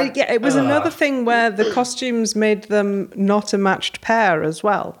 It was another thing where the costumes made them not a matched pair as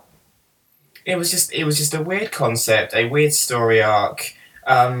well. It was just a weird concept, a weird story arc.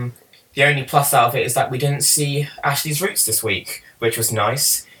 The only plus out of it is that we didn't see Ashley's roots this week, which was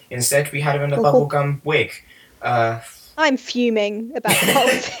nice. Instead, we had her in a bubblegum wig. I'm fuming about the whole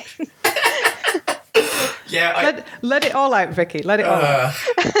thing. Yeah, let it all out, Vicky. Let it all out.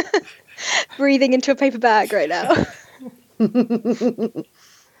 Breathing into a paper bag right now.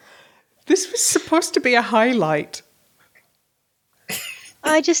 This was supposed to be a highlight.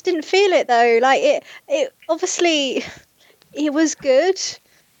 I just didn't feel it though. Like it obviously it was good,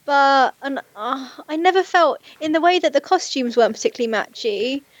 but I never felt in the way that the costumes weren't particularly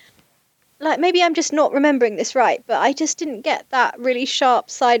matchy. Like maybe I'm just not remembering this right, but I just didn't get that really sharp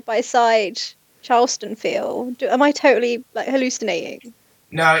side by side Charleston feel. Am I totally like hallucinating?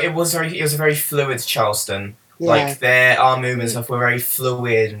 No, it was a very fluid Charleston. Yeah. Like their arm movements and stuff were very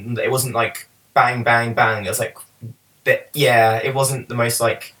fluid, and it wasn't like bang bang bang. It was like, it wasn't the most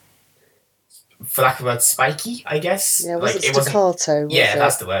like, for lack of a word, spiky, I guess. Yeah, like it wasn't staccato. Yeah, it?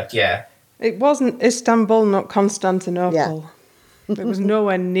 that's the word. Yeah. It wasn't Istanbul, not Constantinople. Yeah. It was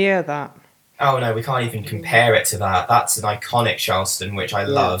nowhere near that. Oh no, we can't even compare it to that. That's an iconic Charleston, which I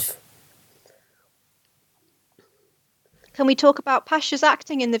love. Can we talk about Pasha's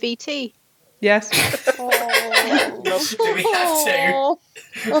acting in the VT? Yes. Do we have to?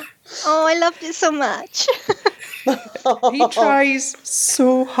 Oh, I loved it so much. He tries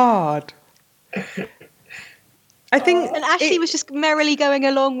so hard. I think... And Ashley was just merrily going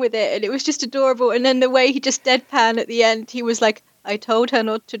along with it, and it was just adorable. And then the way he just deadpan at the end, he was like, I told her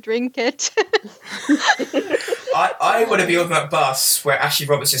not to drink it. I want to be on that bus where Ashley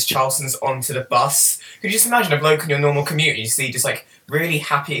Roberts' Charleston's onto the bus. Could you just imagine a bloke in your normal commute, you see just like really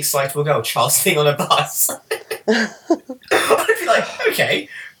happy, excitable girl Charlestoning on a bus? I'd be like, okay,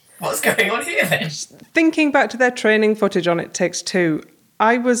 what's going on here then? Thinking back to their training footage on It Takes Two,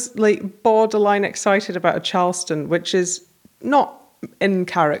 I was like borderline excited about a Charleston, which is not in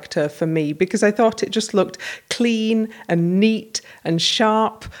character for me because I thought it just looked clean and neat and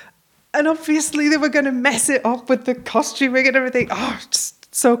sharp. And obviously they were going to mess it up with the costuming and everything. Oh,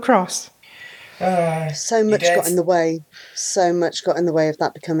 just so cross. So much got in the way. So much got in the way of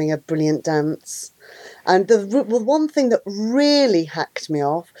that becoming a brilliant dance. And the one thing that really hacked me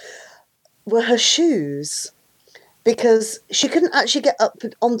off were her shoes, because she couldn't actually get up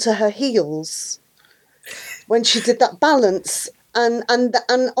onto her heels when she did that balance. And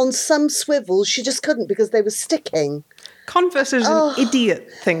on some swivels she just couldn't because they were sticking. Converse is an idiot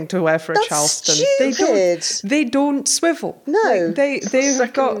thing to wear for a Charleston. Stupid. They don't swivel. No. Like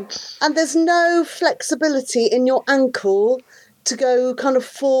they've got... And there's no flexibility in your ankle to go kind of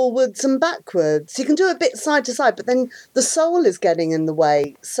forwards and backwards. You can do a bit side to side, but then the sole is getting in the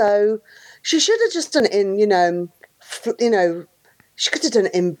way. So she should have just done it in, she could have done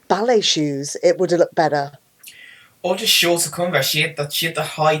it in ballet shoes. It would have looked better. Or just shorter Converse. She had the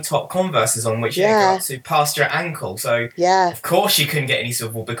high top Converses on, which got up to past her ankle. So of course she couldn't get any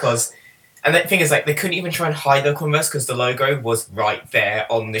swivel because. And the thing is, like, they couldn't even try and hide the Converse because the logo was right there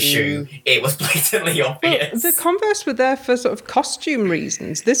on the shoe. It was blatantly obvious. Well, the Converse were there for sort of costume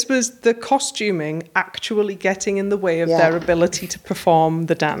reasons. This was the costuming actually getting in the way of their ability to perform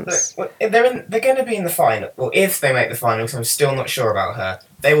the dance. Well, they're going to be in the final. Well, if they make the final, because I'm still not sure about her,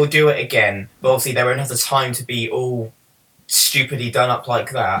 they will do it again. But obviously they won't have the time to be all stupidly done up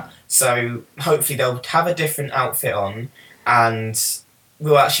like that. So hopefully they'll have a different outfit on and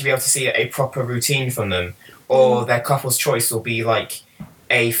we'll actually be able to see a proper routine from them. Or their couple's choice will be like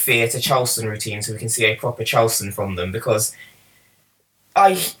a theatre Charleston routine so we can see a proper Charleston from them, because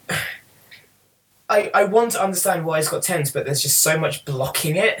I want to understand why it's got 10s, but there's just so much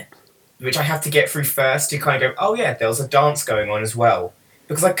blocking it, which I have to get through first to kind of go, oh yeah, there was a dance going on as well.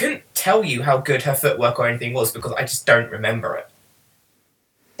 Because I couldn't tell you how good her footwork or anything was because I just don't remember it.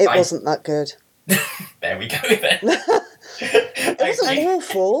 It wasn't that good. There we go then. It wasn't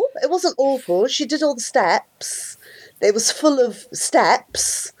awful. It wasn't awful. She did all the steps. It was full of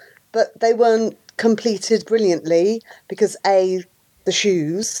steps, but they weren't completed brilliantly because A, the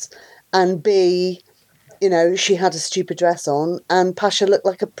shoes, and B, she had a stupid dress on, and Pasha looked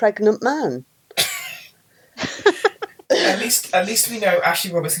like a pregnant man. At least we know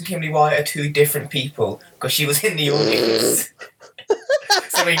Ashley Roberts and Kimberly Wyatt are two different people because she was in the audience.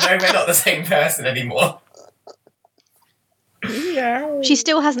 So we know we're not the same person anymore. Yeah. She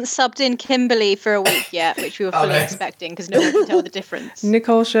still hasn't subbed in Kimberly for a week yet, which we were fully expecting because no one can tell the difference.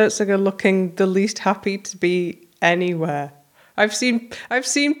 Nicole Scherzinger looking the least happy to be anywhere. I've seen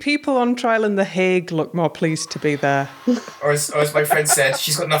people on trial in The Hague look more pleased to be there. Or as my friend said,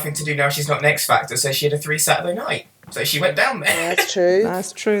 she's got nothing to do now. She's not an X Factor, so she had a 3 Saturday night. So she went down there. That's true.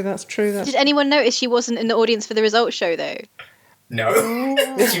 That's true. Did anyone notice she wasn't in the audience for the results show though? No.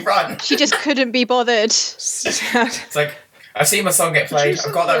 Did she run? She just couldn't be bothered. It's like, I've seen my song get played.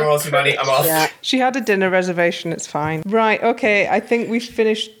 I've got that royalty money. I'm off. Yeah. She had a dinner reservation. It's fine. Right. Okay. I think we've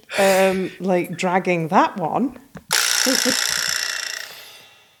finished dragging that one.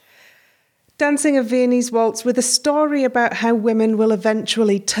 dancing a Viennese waltz with a story about how women will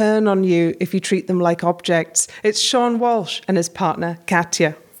eventually turn on you if you treat them like objects. It's Sean Walsh and his partner,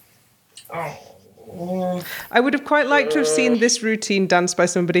 Katya. Oh. I would have quite liked to have seen this routine danced by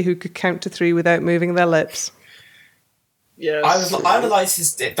somebody who could count to 3 without moving their lips. Yes. I would like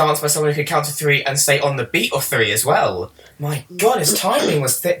to dance by someone who could count to 3 and stay on the beat of 3 as well. My God, his timing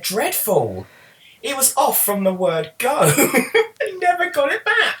was dreadful. It was off from the word go. He never got it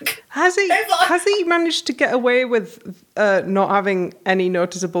back. Has he managed to get away with not having any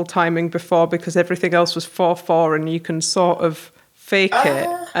noticeable timing before because everything else was 4/4 and you can sort of fake it,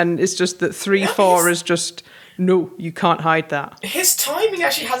 and it's just that 3/4 is just no, you can't hide that. His timing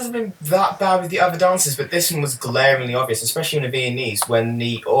actually hasn't been that bad with the other dances, but this one was glaringly obvious, especially in the Viennese when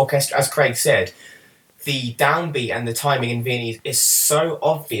the orchestra, as Craig said, the downbeat and the timing in Viennese is so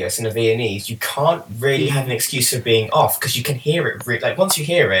obvious in a Viennese, you can't really have an excuse for being off because you can hear it. Like once you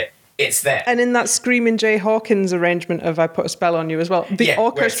hear it, it's there. And in that Screaming Jay Hawkins arrangement of I Put a Spell on You as well, the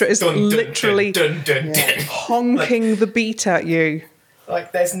orchestra is literally honking the beat at you.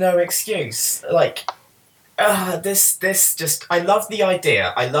 Like there's no excuse. Like this just, I love the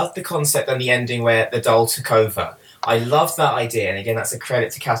idea. I love the concept and the ending where the doll took over. I love that idea, and again, that's a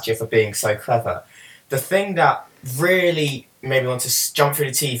credit to Katya for being so clever. The thing that really made me want to jump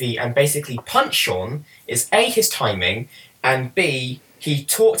through the TV and basically punch Sean is A, his timing, and B, he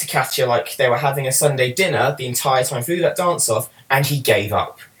talked to Katya like they were having a Sunday dinner the entire time through that dance-off, and he gave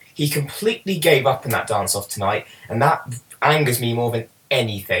up. He completely gave up in that dance-off tonight, and that angers me more than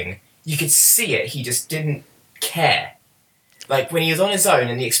anything. You could see it, he just didn't care. Like, when he was on his own,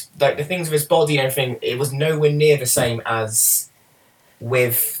 and the things of his body and everything, it was nowhere near the same as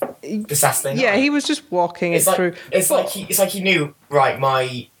with the Saturday night. Yeah, he was just walking through. It's like he knew, right,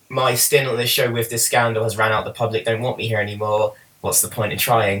 my stint on this show with this scandal has ran out, the public don't want me here anymore, what's the point in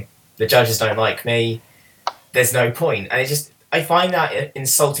trying? The judges don't like me, there's no point. And I find that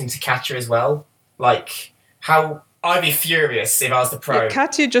insulting to Katya as well. Like, how I'd be furious if I was the pro. Yeah,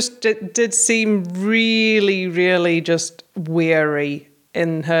 Katya just did seem really, really just weary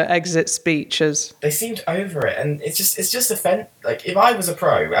in her exit speeches. They seemed over it, and it's just offensive. Like, if I was a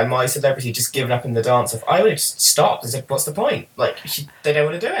pro and my celebrity just given up in the dance-off, I would have just stopped and said, what's the point? Like, they don't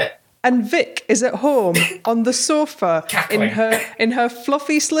want to do it. And Vic is at home on the sofa Cackling. in her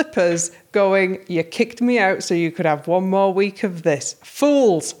fluffy slippers going, you kicked me out so you could have one more week of this.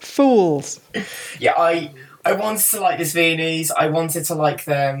 Fools. Yeah, I wanted to like this Viennese. I wanted to like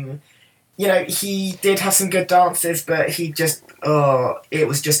them. You know, he did have some good dances, but he just, it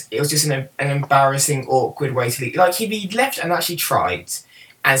was just an embarrassing, awkward way to leave. Like, he left and actually tried,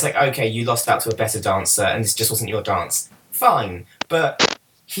 and it's like, okay, you lost out to a better dancer, and this just wasn't your dance. Fine, but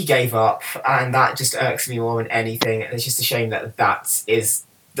he gave up, and that just irks me more than anything, and it's just a shame that is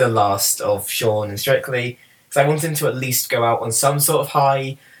the last of Sean and Strictly, because I wanted him to at least go out on some sort of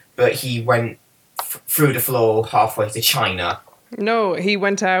high, but he went through the floor halfway to China. No, he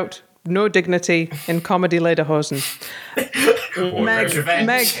went out, no dignity, in comedy lederhosen.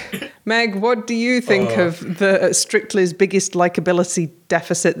 Meg, what do you think of the Strictly's biggest likability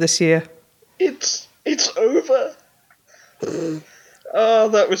deficit this year? It's over. Oh,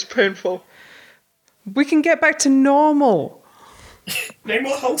 that was painful. We can get back to normal. No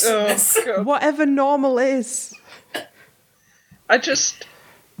more wholesomeness. Oh, whatever normal is. I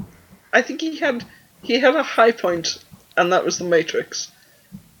think he had a high point, and that was the Matrix.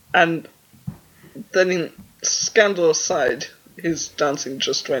 And then, scandal aside, his dancing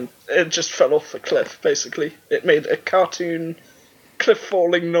just fell off the cliff, basically. It made a cartoon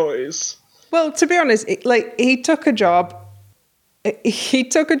cliff-falling noise. Well, to be honest, he took a job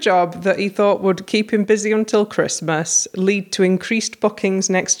that he thought would keep him busy until Christmas, lead to increased bookings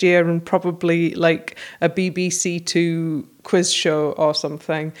next year, and probably like a BBC Two quiz show or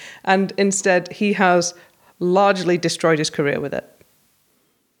something. And instead, he has largely destroyed his career with it.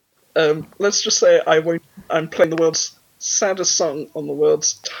 Let's just say I'm playing the world's saddest song on the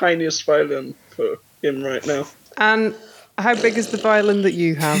world's tiniest violin for him right now. And how big is the violin that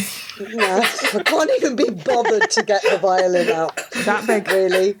you have? Yeah, I can't even be bothered to get the violin out. That big?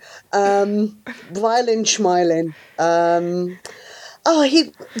 Really. Violin schmilin.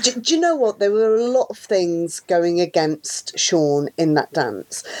 Do you know what? There were a lot of things going against Sean in that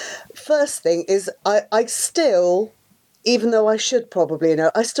dance. First thing is, I still, even though I should probably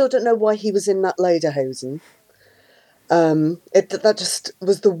know, I still don't know why he was in that lederhosen. That just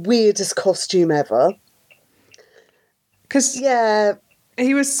was the weirdest costume ever. Because yeah,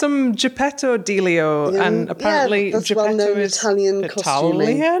 he was some Geppetto dealio, and apparently that's Geppetto well-known is Italian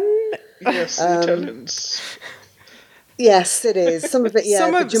costuming. Italian. Yes, the Italians. Yes, it is. Some of it, yeah.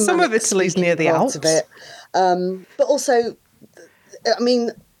 Some of Italy's near the Alps. Of it. But also, I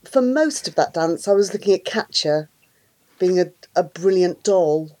mean, for most of that dance, I was looking at Katya being a brilliant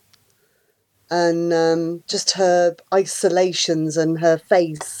doll. And just her isolations and her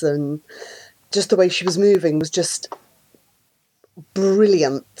face and just the way she was moving was just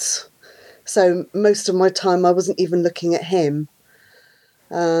brilliant. So most of my time I wasn't even looking at him.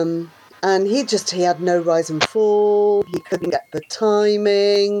 And he had no rise and fall. He couldn't get the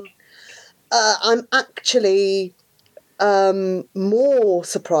timing. I'm actually more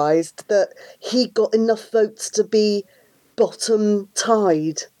surprised that he got enough votes to be bottom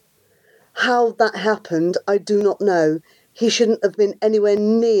tied. How that happened, I do not know. He shouldn't have been anywhere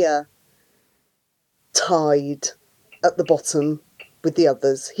near tied at the bottom with the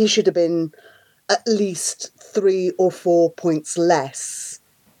others. He should have been at least 3 or 4 points less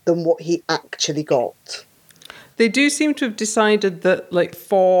than what he actually got. They do seem to have decided that, like,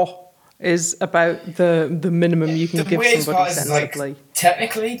 4 is about the minimum you can give somebody sensibly. Like,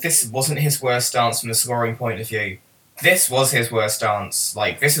 technically, this wasn't his worst dance from the scoring point of view. This was his worst dance.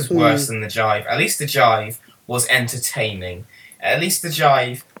 Like, this is worse than the jive. At least the jive was entertaining. At least the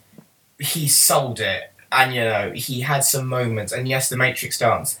jive, he sold it. And, you know, he had some moments. And yes, the Matrix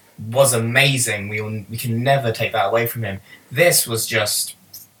dance was amazing. We can never take that away from him. This was just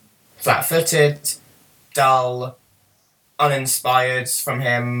flat-footed, dull, uninspired from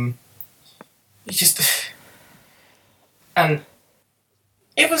him. He just... And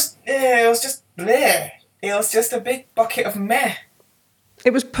it was just bleh. It was just a big bucket of meh.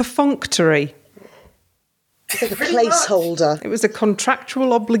 It was perfunctory. It's like a placeholder. It was a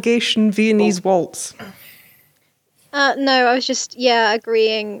contractual obligation Viennese waltz. No, I was just,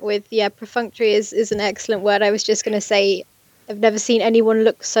 agreeing with, perfunctory is an excellent word. I was just going to say, I've never seen anyone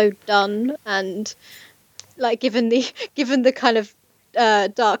look so done, and, like, given the kind of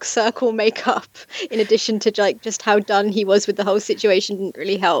dark circle makeup, in addition to, like, just how done he was with the whole situation, didn't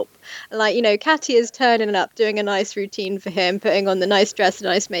really help. And, like, you know, Katya's turning up, doing a nice routine for him, putting on the nice dress and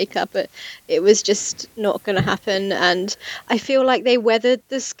nice makeup, but it was just not going to happen. And I feel like they weathered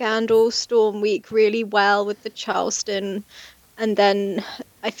the scandal storm week really well with the Charleston, and then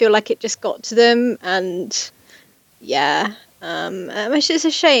I feel like it just got to them, and it's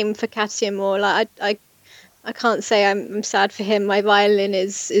a shame for Katya more. Like, I can't say I'm sad for him. My violin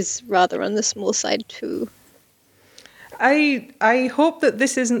is rather on the small side too. I hope that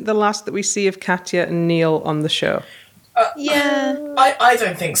this isn't the last that we see of Katya and Neil on the show. I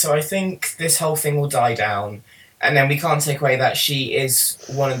don't think so. I think this whole thing will die down, and then we can't take away that she is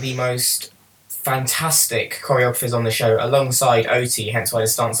one of the most fantastic choreographers on the show, alongside Oti, hence why the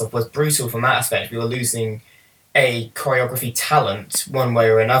stance-off was brutal from that aspect. We were losing a choreography talent one way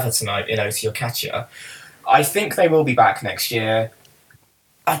or another tonight in Oti or Katya. I think they will be back next year.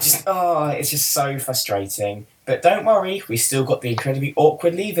 It's just so frustrating. But don't worry, we still got the incredibly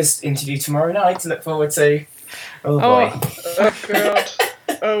awkward Leavers interview tomorrow night to look forward to. Oh boy. Oh god.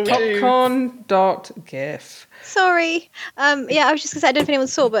 Oh, Popcorn.gif. Sorry. I was just going to say, I don't know if anyone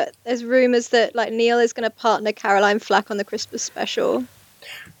saw, but there's rumours that, like, Neil is going to partner Caroline Flack on the Christmas special.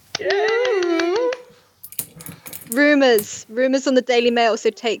 Yay! Rumours on the Daily Mail, so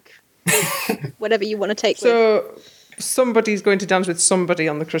take whatever you want to take with. Somebody's going to dance with somebody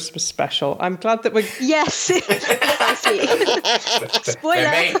on the Christmas special. I'm glad that we're... Yes!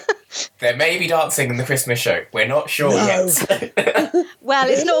 Spoiler! There may be dancing in the Christmas show. We're not sure yet. Well,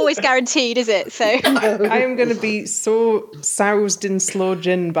 it's not always guaranteed, is it? So I am going to be so soused in slow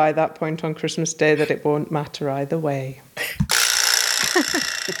gin by that point on Christmas Day that it won't matter either way.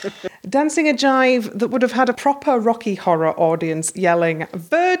 Dancing a jive that would have had a proper Rocky Horror audience yelling,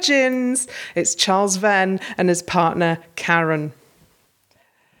 "Virgins!" It's Charles Venn and his partner, Karen.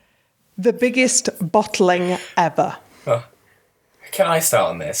 The biggest bottling ever. Can I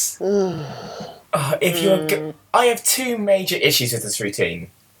start on this? I have two major issues with this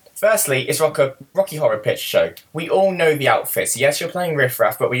routine. Firstly, it's Rocky Horror Picture Show. We all know the outfits. Yes, you're playing Riff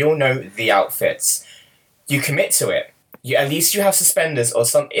Raff, but we all know the outfits. You commit to it. At least you have suspenders or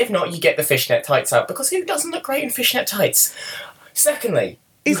some. If not, you get the fishnet tights out, because who doesn't look great in fishnet tights? Secondly,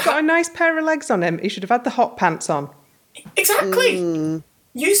 he's got a nice pair of legs on him. He should have had the hot pants on. Exactly.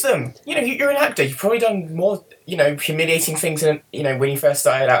 Use them. You know, you're an actor. You've probably done more, humiliating things than, when you first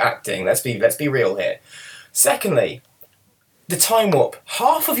started out acting. Let's be real here. Secondly, the time warp.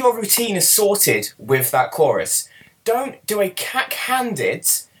 Half of your routine is sorted with that chorus. Don't do a cack-handed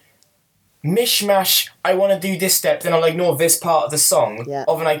mishmash, I want to do this step, then I'll ignore this part of the song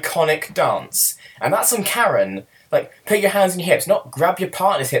of an iconic dance. And that's on Karen. Like, put your hands on your hips, not grab your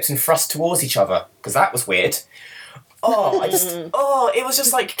partner's hips and thrust towards each other, because that was weird. It was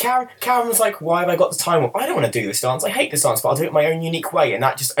just like, Karen was like, why have I got the time up? I don't want to do this dance. I hate this dance, but I'll do it my own unique way. And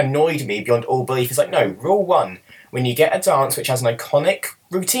that just annoyed me beyond all belief. It's like, no, rule one, when you get a dance which has an iconic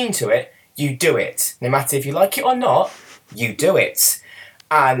routine to it, you do it. No matter if you like it or not, you do it.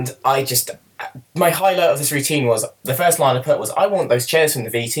 And my highlight of this routine was, the first line I put was, I want those chairs from the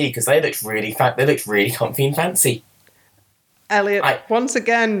VT because they looked really comfy and fancy. Elliot, once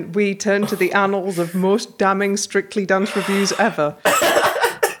again, we turn to the annals of most damning Strictly Dance reviews ever.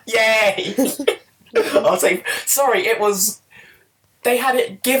 Yay! I'll say, sorry, it was... They had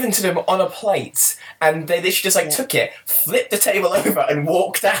it given to them on a plate, and they literally just took it, flipped the table over, and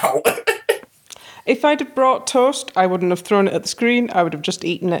walked out. If I'd have brought toast, I wouldn't have thrown it at the screen. I would have just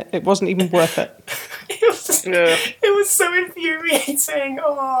eaten it. It wasn't even worth it. It was so infuriating.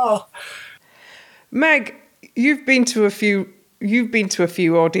 Oh. Meg, you've been to a few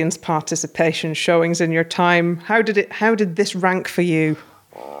audience participation showings in your time. How did this rank for you?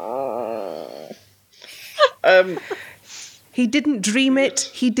 He didn't dream it.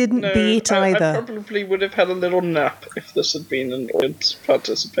 He didn't be it either. I probably would have had a little nap if this had been an audience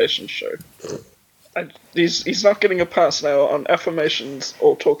participation show. He's not getting a pass now on affirmations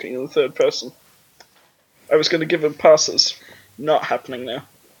or talking in the third person. I was going to give him passes. Not happening now.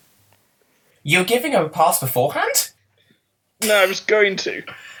 You're giving him a pass beforehand? No, I was going to.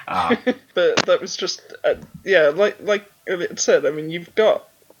 But that was just... like it said, I mean, you've got...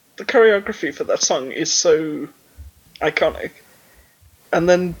 The choreography for that song is so iconic. And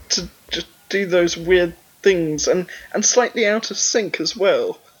then to just do those weird things, and slightly out of sync as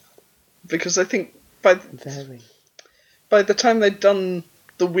well. Because I think by the time they'd done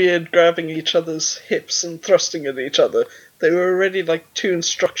the weird grabbing each other's hips and thrusting at each other, they were already like 2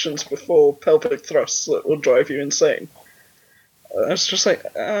 instructions before pelvic thrusts that will drive you insane. I was just like,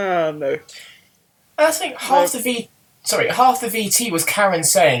 no. I think half the VT was Karen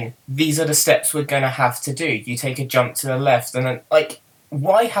saying, these are the steps we're going to have to do. You take a jump to the left, and then,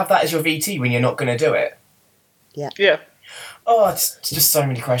 why have that as your VT when you're not going to do it? Yeah. Oh, it's just so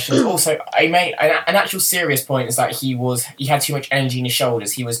many questions. Also, I made an actual serious point is that he had too much energy in his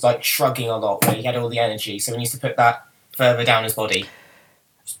shoulders. He was shrugging a lot where he had all the energy, so he needs to put that further down his body.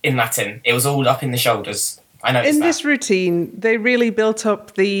 In Latin, it was all up in the shoulders. I noticed that. In this routine, they really built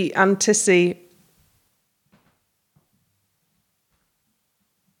up the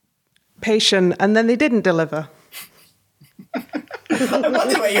anticipation, and then they didn't deliver. I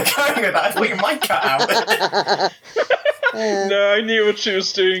wonder where you're going with that. I thought you might cut out. No, I knew what she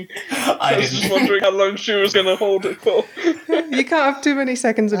was doing. I was just wondering how long she was going to hold it for. You can't have too many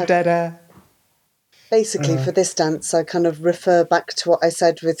seconds of dead air. Basically, for this dance, I kind of refer back to what I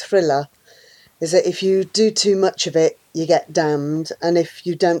said with Thriller, is that if you do too much of it, you get damned, and if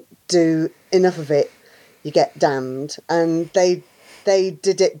you don't do enough of it, you get damned. And they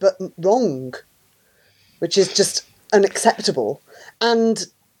did it, but wrong, which is just unacceptable. And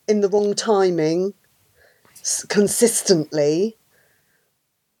in the wrong timing, consistently.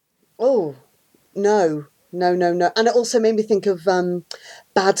 Oh, no. And it also made me think of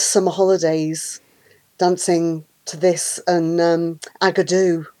Bad Summer Holidays, dancing to this and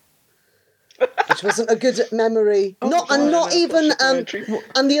Agadoo, which wasn't a good memory. And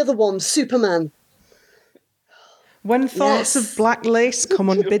the other one, Superman. When thoughts of black lace come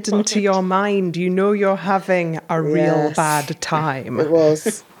unbidden to your mind, you know you're having a real bad time. It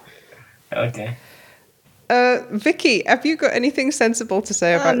was. Okay. Vicky, have you got anything sensible to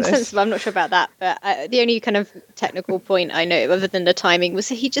say about this? Sensible, I'm not sure about that, but the only kind of technical point I know, other than the timing, was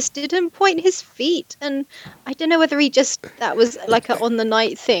he just didn't point his feet, and I don't know whether that was like a on the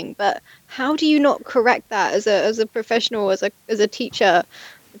night thing, but how do you not correct that as a professional, as a teacher?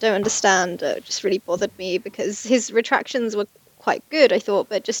 I don't understand. It just really bothered me because his retractions were quite good, I thought,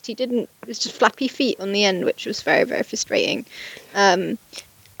 but it was just flappy feet on the end, which was very, very frustrating.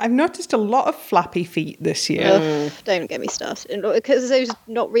 I've noticed a lot of flappy feet this year. Don't get me started. Because those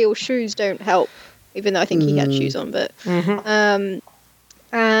not real shoes don't help, even though I think he had shoes on. But and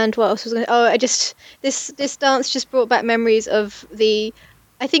what else was going to... This dance just brought back memories of the,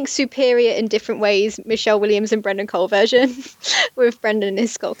 I think, superior in different ways, Michelle Williams and Brendan Cole version with Brendan in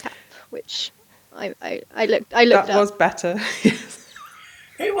his skull cap, which I looked that up. was better. Yes.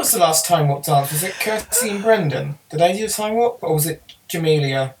 Who was the last time walk dance? Was it Kirsty and Brendan? Did they do a time walk, or was it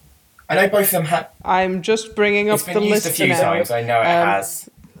Jamelia? I know both of them had... I'm just bringing up the list now. It's been used a few times, I know it has.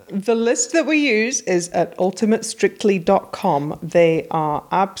 The list that we use is at ultimatestrictly.com. They are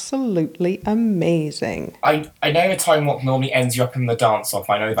absolutely amazing. I know a time warp normally ends you up in the dance-off.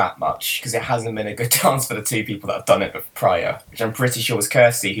 I know that much, because it hasn't been a good dance for the two people that have done it prior, which I'm pretty sure was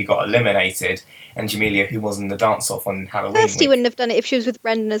Kirsty, who got eliminated, and Jamelia, who was in the dance-off on Halloween Kirsty week. wouldn't have done it if she was with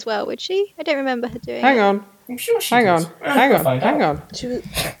Brendan as well, would she? I don't remember her doing Hang it. on. I'm sure she Hang did. on. Hang on.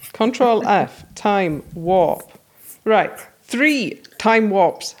 Control F. Time warp. Right. 3 time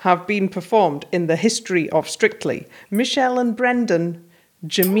warps have been performed in the history of Strictly. Michelle and Brendan,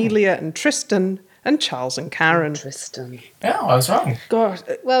 Jamelia and Tristan, and Charles and Karen. Tristan. Yeah, I was wrong. God,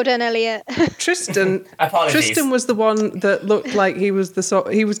 Well done, Elliot. Tristan. Apologies. Tristan was the one that looked like he was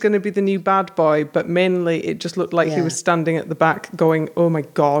he was going to be the new bad boy, but mainly it just looked like he was standing at the back going, "Oh my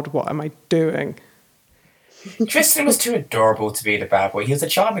God, what am I doing?" Tristan was too adorable to be the bad boy. He was a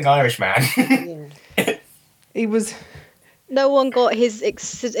charming Irish man. He was. No one got his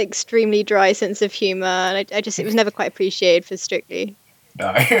extremely dry sense of humour, and it was never quite appreciated for Strictly.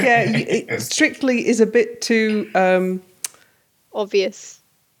 No. Yeah, Strictly is a bit too Obvious.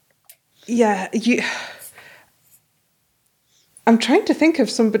 Yeah, I'm trying to think of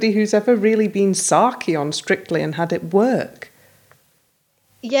somebody who's ever really been sarky on Strictly and had it work.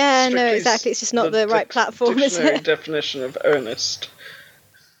 Yeah, no, Strictly's exactly. It's just not the right platform, is dictionary it? definition of earnest.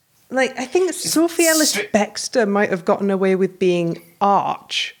 Like, I think Sophie Ellis-Bextor might have gotten away with being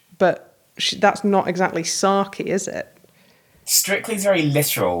arch, but that's not exactly sarky, is it? Strictly's very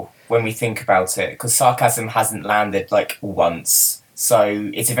literal when we think about it, because sarcasm hasn't landed, like, once.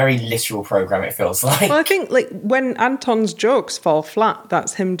 So it's a very literal program, it feels like. Well, I think, like, when Anton's jokes fall flat,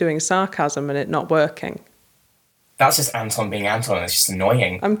 that's him doing sarcasm and it not working. That's just Anton being Anton, and it's just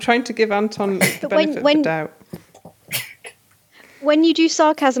annoying. I'm trying to give Anton the benefit of the doubt. When you do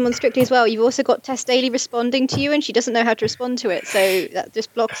sarcasm on Strictly as well, you've also got Tess Daly responding to you, and she doesn't know how to respond to it, so that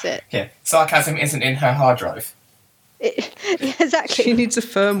just blocks it. Yeah, sarcasm isn't in her hard drive. Yeah, exactly. She needs a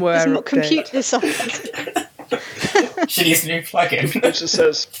firmware Does not update. compute the sarcasm. She needs a new plugin. It just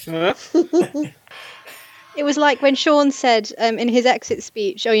says, huh? It was like when Sean said in his exit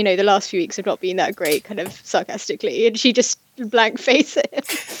speech, "Oh, the last few weeks have not been that great," kind of sarcastically, and she just blank face at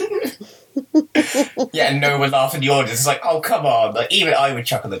him. Yeah, and no one laughed in the audience. It's like, oh, come on. Like, even I would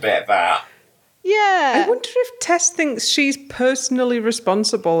chuckle a bit at that. Yeah. I wonder if Tess thinks she's personally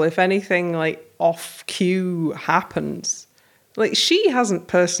responsible if anything, like, off cue happens. Like, she hasn't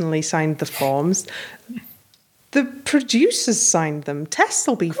personally signed the forms. The producers signed them. Tess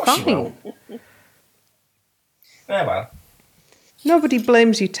will be fine. Oh, well. Nobody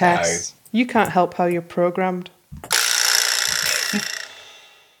blames you, Tess. No. You can't help how you're programmed.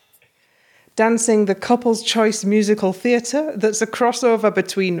 Dancing the Couple's Choice Musical Theatre that's a crossover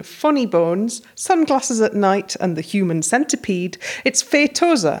between Funny Bones, Sunglasses at Night and The Human Centipede, it's Faye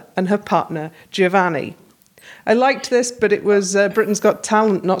Tozer and her partner Giovanni. I liked this, but it was Britain's Got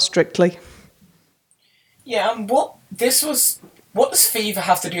Talent, not Strictly. Yeah, what does Fever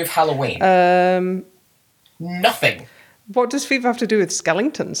have to do with Halloween? Nothing. What does Fever have to do with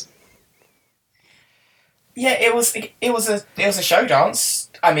Skellingtons? Yeah, it was a show dance.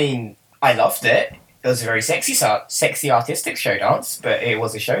 I mean, I loved it. It was a very sexy artistic show dance, but it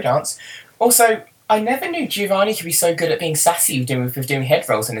was a show dance. Also, I never knew Giovanni could be so good at being sassy with doing head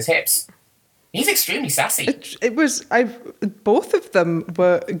rolls in his hips. He's extremely sassy. Both of them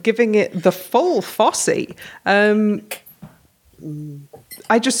were giving it the full Fosse. It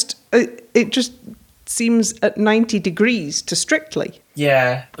just seems at 90 degrees to Strictly.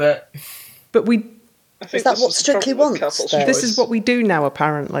 Yeah, but we. Is that what Strictly wants? This is what we do now,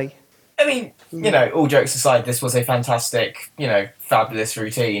 apparently. I mean, all jokes aside, this was a fantastic, fabulous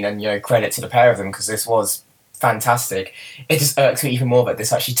routine, and, credit to the pair of them, because this was fantastic. It just irks me even more that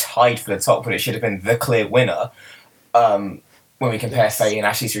this actually tied for the top when it should have been the clear winner when we compare Faye and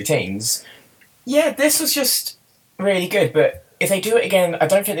Ashley's routines. Yeah, this was just really good, but if they do it again, I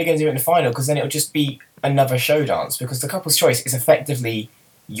don't think they're going to do it in the final, because then it'll just be another show dance, because the Couple's Choice is effectively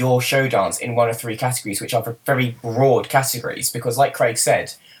your show dance in one of 3 categories, which are very broad categories, because like Craig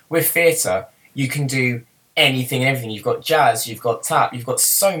said, with theatre, you can do anything and everything. You've got jazz, you've got tap, you've got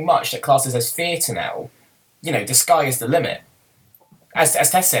so much that classes as theatre now. The sky is the limit. As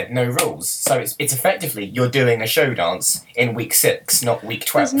Tess said, no rules. So it's effectively you're doing a show dance in week 6, not week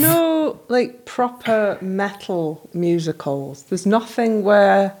 12. There's no, proper metal musicals. There's nothing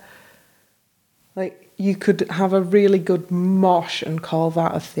where, you could have a really good mosh and call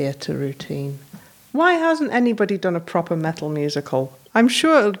that a theatre routine. Why hasn't anybody done a proper metal musical? I'm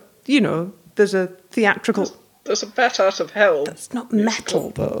sure, there's a theatrical... There's a Bat Out of Hell. That's not musical. Metal,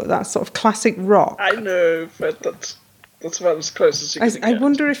 though. That's sort of classic rock. I know, but that's... That's about as close as you can I get.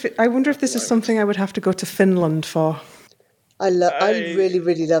 wonder if this is something I would have to go to Finland for. I really,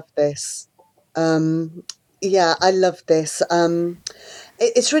 really love this. Yeah, I love this.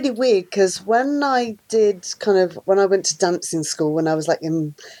 It's really weird because when I went to dancing school when I was like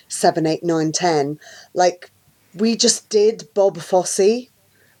in 7, 8, 9, 10, like we just did Bob Fosse.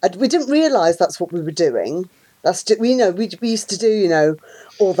 We didn't realise that's what we were doing. We used to do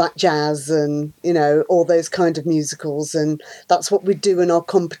all that jazz and all those kind of musicals, and that's what we'd do in our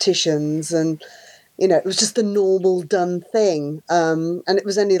competitions, and it was just the normal done thing. And it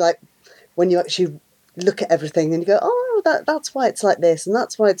was only like when you actually look at everything and you go, oh, that's why it's like this, and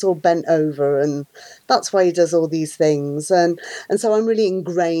that's why it's all bent over, and that's why he does all these things, and so I'm really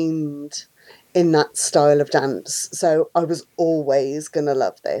ingrained in that style of dance. So I was always gonna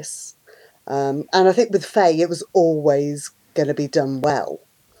love this. And I think with Faye, it was always going to be done well.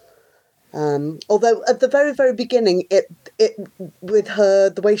 Although at the very, very beginning, it with her,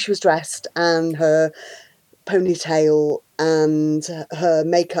 the way she was dressed and her ponytail and her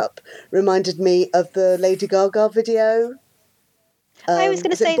makeup reminded me of the Lady Gaga video. I was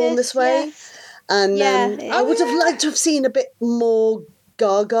going to say Born This Way? Yes. And I would have liked to have seen a bit more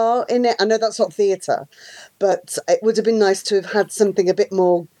Gaga in it. I know that's not theatre, but it would have been nice to have had something a bit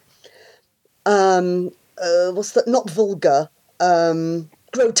more not vulgar,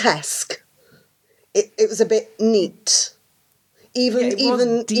 grotesque. It was a bit neat.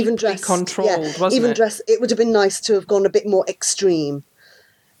 Even dress controlled, wasn't even it? dress. It would have been nice to have gone a bit more extreme.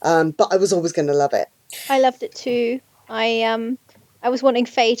 But I was always going to love it. I loved it too. I was wanting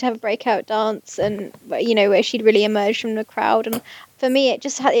Faye to have a breakout dance, and where she'd really emerge from the crowd. And for me,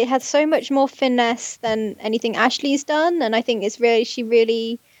 it had so much more finesse than anything Ashley's done. And I think she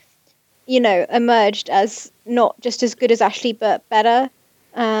really emerged as not just as good as Ashley, but better.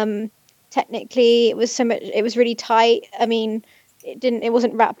 Technically, it was really tight. I mean, it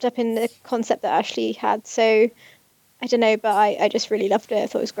wasn't wrapped up in the concept that Ashley had. So I don't know, but I just really loved it. I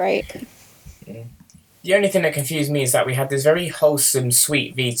thought it was great. Yeah. The only thing that confused me is that we had this very wholesome,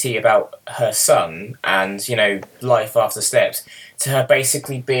 sweet VT about her son and, life after steps, to her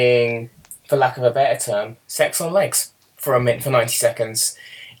basically being, for lack of a better term, sex on legs for 90 seconds.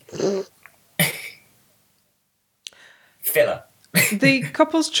 Filler. The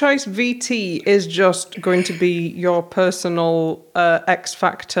Couple's Choice VT is just going to be your personal X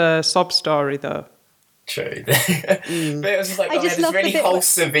Factor sob story, though. True. But it was just like, I just this love really the bit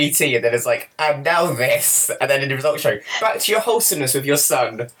wholesome VT, and then it's like, and now this. And then in the results show, back to your wholesomeness with your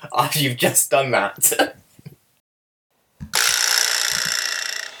son after you've just done that.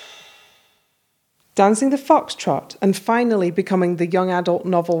 Dancing the Foxtrot and finally becoming the young adult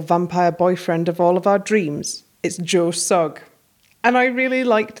novel vampire boyfriend of all of our dreams. It's Joe Sugg. And I really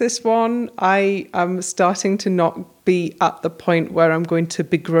liked this one. I am starting to not be at the point where I'm going to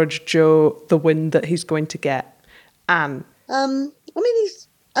begrudge Joe the win that he's going to get. Anne.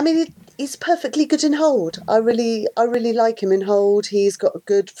 He's perfectly good in Hold. I really like him in Hold. He's got a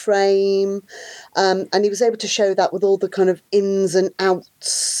good frame, and he was able to show that with all the kind of ins and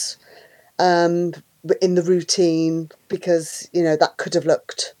outs in the routine, because that could have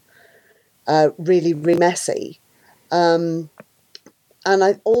looked really, really messy. And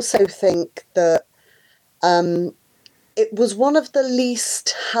I also think that it was one of the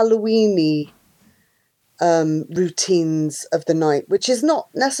least Halloween-y routines of the night, which is not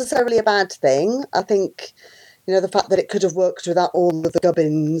necessarily a bad thing. I think, the fact that it could have worked without all of the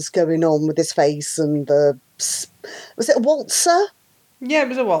gubbins going on with his face and was it a waltzer? Yeah, it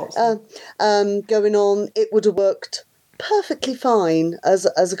was a waltzer. Going on, it would have worked perfectly fine as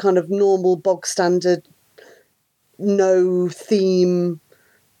a kind of normal bog standard, no theme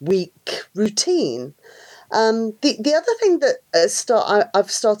week routine. The other thing that I've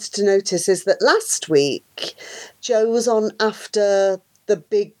started to notice is that last week Joe was on after the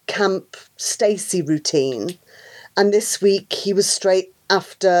big camp Stacey routine, and this week he was straight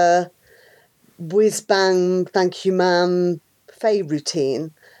after whiz bang thank you ma'am Faye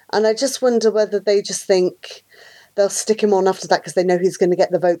routine. And I just wonder whether they just think they'll stick him on after that because they know he's going to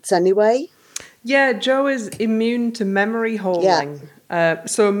get the votes anyway. Yeah, Joe is immune to memory holing. Yeah.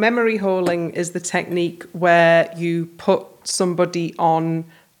 So memory holing is the technique where you put somebody on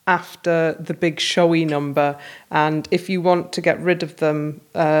after the big showy number, and if you want to get rid of them,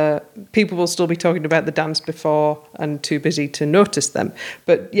 people will still be talking about the dance before and too busy to notice them.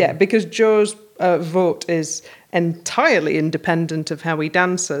 But yeah, because Joe's vote is entirely independent of how he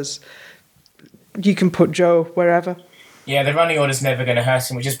dances, you can put Joe wherever. Yeah, the running order's never going to hurt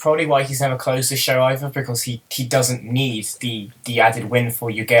him, which is probably why he's never closed the show either, because he doesn't need the added windfall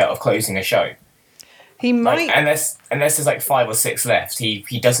you get of closing a show. He might, like, unless there's like 5 or 6 left.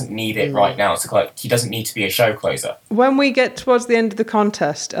 He doesn't need it right now. So like, he doesn't need to be a show closer. When we get towards the end of the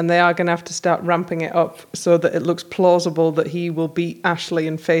contest, and they are going to have to start ramping it up so that it looks plausible that he will beat Ashley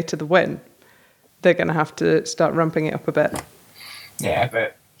and Faye to the win, they're going to have to start ramping it up a bit. Yeah,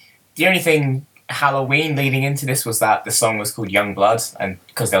 but the only thing Halloween leading into this was that the song was called Young Blood, and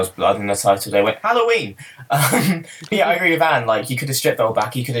because there was blood in the title, they went Halloween. Yeah, I agree with Anne. Like, you could have stripped that all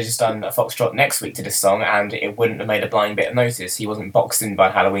back. You could have just done a foxtrot next week to this song, and it wouldn't have made a blind bit of notice. He wasn't boxed in by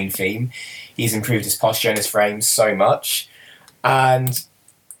a Halloween theme. He's improved his posture and his frame so much, and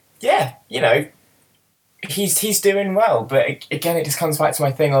yeah, you know, he's doing well. But again, it just comes back to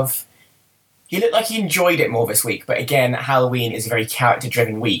my thing of he looked like he enjoyed it more this week. But again, Halloween is a very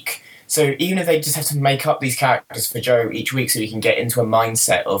character-driven week. So even if they just have to make up these characters for Joe each week so he can get into a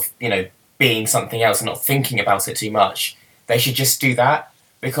mindset of, you know, being something else and not thinking about it too much, they should just do that,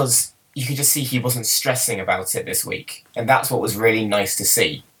 because you could just see he wasn't stressing about it this week. And that's what was really nice to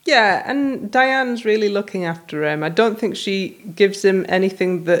see. Yeah, and Diane's really looking after him. I don't think she gives him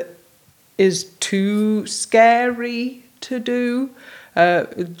anything that is too scary to do.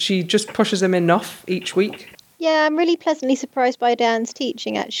 She just pushes him enough each week. Yeah, I'm really pleasantly surprised by Dan's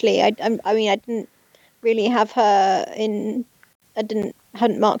teaching. Actually, I mean, I didn't really have her in. Hadn't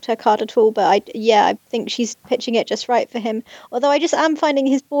marked her card at all, but I think she's pitching it just right for him. Although I just am finding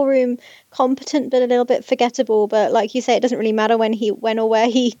his ballroom competent, but a little bit forgettable. But like you say, it doesn't really matter when or where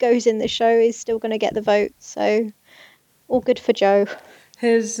he goes in the show. He's still going to get the vote. So all good for Joe.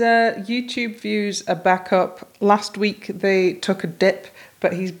 His YouTube views are back up. Last week they took a dip,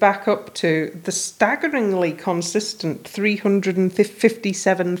 but he's back up to the staggeringly consistent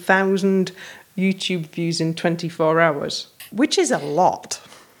 357,000 YouTube views in 24 hours, which is a lot.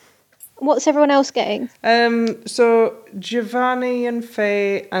 What's everyone else getting? So Giovanni and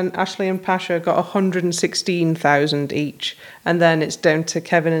Faye and Ashley and Pasha got 116,000 each, and then it's down to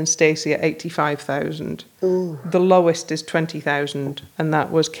Kevin and Stacey at 85,000. The lowest is 20,000, and that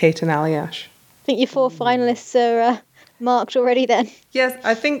was Kate and Aliash. I think your 4 finalists are marked already then. Yes,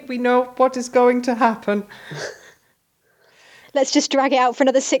 I think we know what is going to happen. Let's just drag it out for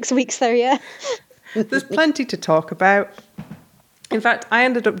another 6 weeks though, yeah? There's plenty to talk about. In fact, I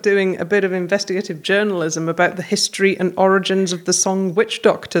ended up doing a bit of investigative journalism about the history and origins of the song Witch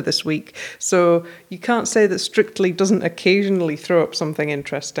Doctor this week, so you can't say that Strictly doesn't occasionally throw up something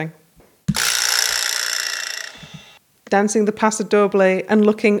interesting. Dancing the Paso Doble and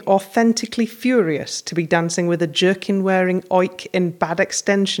looking authentically furious to be dancing with a jerkin-wearing oik in bad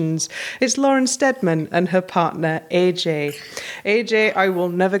extensions, it's Lauren Steadman and her partner AJ. AJ, I will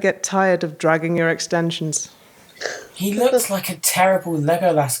never get tired of dragging your extensions. He looks like a terrible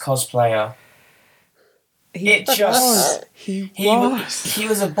Legolas cosplayer. He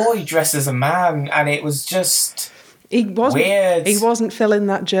was a boy dressed as a man, and it was just weird. He wasn't filling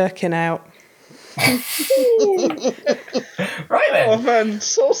that jerkin out. Right then. Oh man,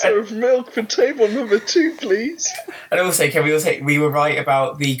 saucer of milk for table number 2, please. And also, can we also say we were right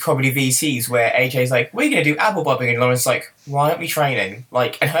about the comedy VCs where AJ's like, we're going to do apple bobbing, and Lauren's like, why aren't we training?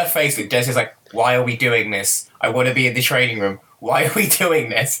 Like, and her face with Des is like, why are we doing this? I want to be in the training room. Why are we doing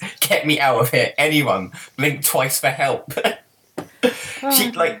this? Get me out of here. Anyone. Blink twice for help. That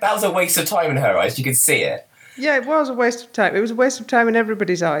was a waste of time in her eyes. You could see it. Yeah, it was a waste of time. It was a waste of time in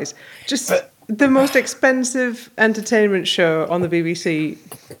everybody's eyes. The most expensive entertainment show on the BBC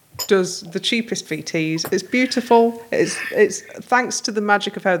does the cheapest VTs. It's beautiful. It's thanks to the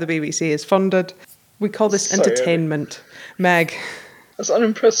magic of how the BBC is funded. We call this entertainment. Meg. As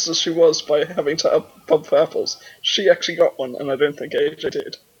unimpressed as she was by having to bob for apples, she actually got one, and I don't think AJ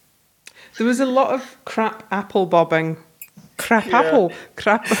did. There was a lot of crap apple bobbing. Crap apple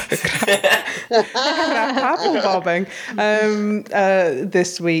bobbing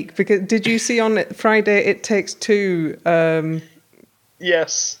this week. Because did you see on Friday It Takes Two?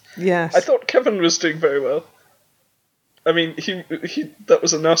 Yes. Yes. I thought Kevin was doing very well. I mean, he that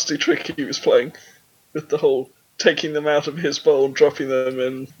was a nasty trick he was playing with the whole taking them out of his bowl and dropping them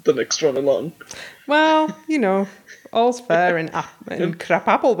in the next run along. Well, you know, all's fair in crap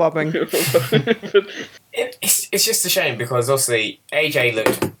apple bobbing. It's just a shame because obviously AJ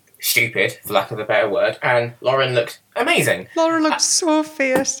looked stupid, for lack of a better word, and Lauren looked amazing. Lauren looked so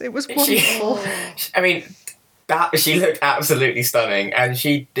fierce. It was wonderful. She looked absolutely stunning, and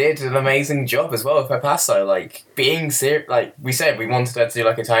she did an amazing job as well with her passo. Like, being serious, like we said, we wanted her to do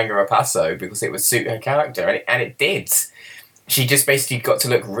like a tango or a passo because it would suit her character, and it did. She just basically got to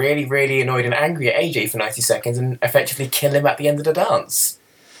look really, really annoyed and angry at AJ for 90 seconds and effectively kill him at the end of the dance.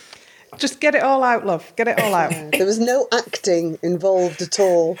 Just get it all out, love. Get it all out. There was no acting involved at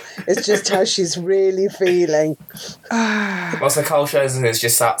all. It's just how she's really feeling. Whilst Nicole Scherzinger is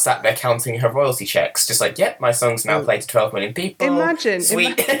just sat there counting her royalty checks, just like, yep, my song's now played to 12 million people.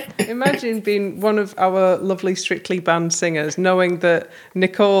 Imagine being one of our lovely Strictly Band singers, knowing that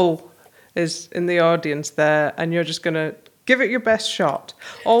Nicole is in the audience there, and you're just going to give it your best shot.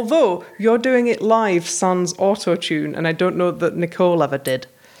 Although you're doing it live sans auto-tune, and I don't know that Nicole ever did.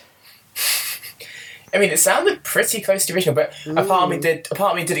 I mean, it sounded pretty close to original, but a part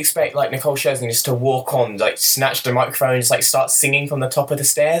of me did expect like Nicole Scherzinger just to walk on, like snatch the microphone, and just like start singing from the top of the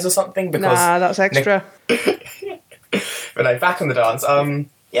stairs or something. Because that's extra. But no, back on the dance.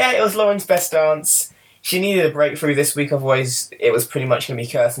 Yeah, it was Lauren's best dance. She needed a breakthrough this week, otherwise it was pretty much going to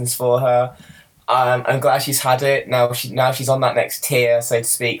be curtains for her. I'm glad she's had it. Now she's on that next tier, so to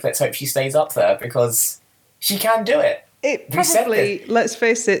speak. Let's hope she stays up there because she can do it. It probably, let's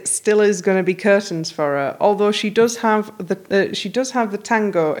face it, still is going to be curtains for her. Although she does have the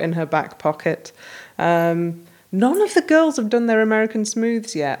tango in her back pocket. None of the girls have done their American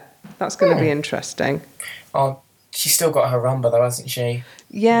Smooths yet. That's going to be interesting. Oh, she's still got her rumba though, hasn't she?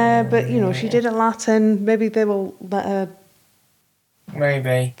 Yeah, but she did a Latin. Maybe they will let her.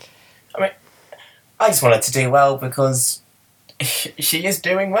 Maybe. I mean, I just want her to do well because she is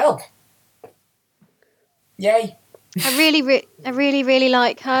doing well. Yay. I really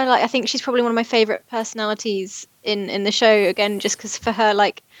like her. Like, I think she's probably one of my favourite personalities in the show. Again, just because for her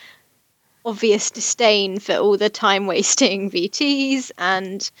like obvious disdain for all the time wasting VTs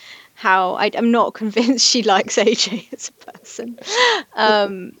and how I'm not convinced she likes AJ as a person.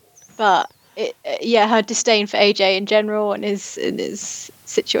 But her disdain for AJ in general and his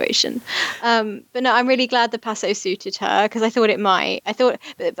situation. But no, I'm really glad the passo suited her because I thought it might. I thought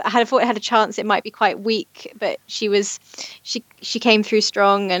it had a chance it might be quite weak, but she came through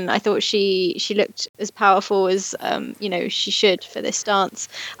strong, and I thought she looked as powerful as she should for this dance.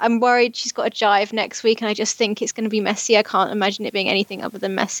 I'm worried she's got a jive next week, and I just think it's going to be messy. I can't imagine it being anything other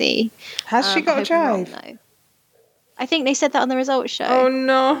than messy. Has she got a jive? Wrong, I think they said that on the results show. Oh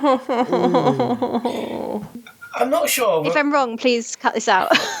no! I'm not sure. If I'm wrong, please cut this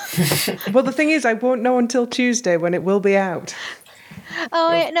out. Well, the thing is, I won't know until Tuesday when it will be out.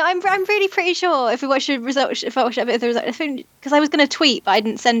 Oh no, I'm really pretty sure if I watch a bit of the result, because I was going to tweet, but I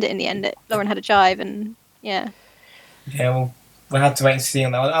didn't send it in the end. Lauren had a jive, and yeah. Yeah, well, we'll have to wait and see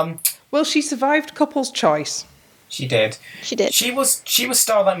on that one. Well, she survived couple's choice. She did. She was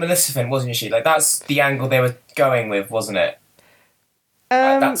styled like Maleficent, wasn't she? Like that's the angle they were going with, wasn't it?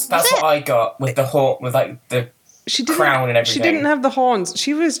 That's what I got with the horn, with like the crown and everything. She didn't have the horns.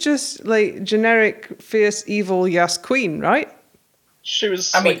 She was just like generic, fierce, evil Yas Queen, right? She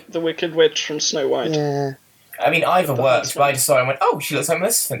was the Wicked Witch from Snow White. Yeah. I mean, either works, but I just saw it and went, oh, she looks like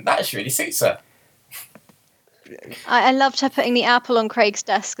Maleficent. That actually really suits her. I loved her putting the apple on Craig's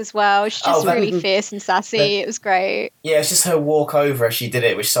desk as well. She's just really fierce and sassy. It was great. Yeah, it's just her walk over as she did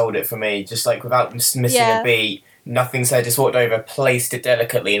it, which sold it for me. Just like without missing a beat, nothing said, just walked over, placed it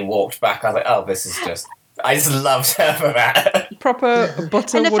delicately and walked back. I was like, oh, this is just... I just loved her for that. Proper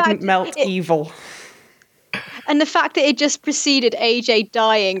butter wouldn't melt evil. And the fact that it just preceded AJ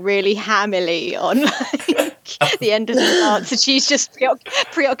dying really hammily on the end of the dance, and she's just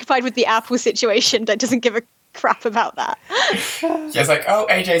preoccupied with the apple situation that doesn't give a crap about that. She's like, oh,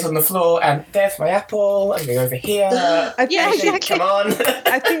 AJ's on the floor and there's my apple, I'm going over here. Exactly. Come on.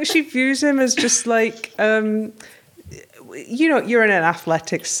 I think she views him as just like you're in an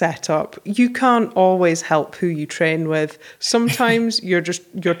athletic setup. You can't always help who you train with. Sometimes your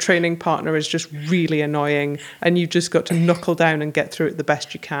training partner is just really annoying and you just got to knuckle down and get through it the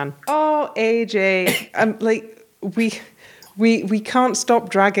best you can. Oh, AJ, we can't stop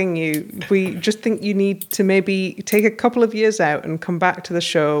dragging you. We just think you need to maybe take a couple of years out and come back to the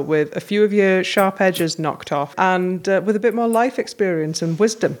show with a few of your sharp edges knocked off and with a bit more life experience and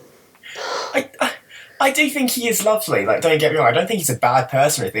wisdom. I do think he is lovely. Like, don't get me wrong, I don't think he's a bad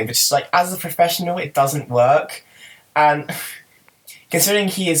person or anything, but just like as a professional, it doesn't work. And considering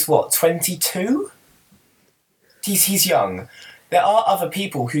he is 22? He's young. There are other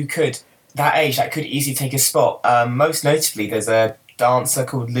people who could that age that could easily take his spot. Most notably, there's a dancer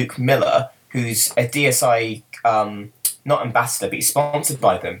called Luke Miller who's a DSI not ambassador, but he's sponsored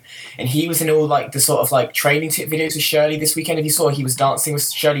by them, and he was in all like the sort of like training tip videos with Shirley this weekend. If you saw, Shirley was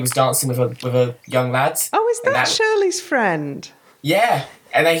dancing with a young lad. Oh, is that Shirley's friend? Yeah,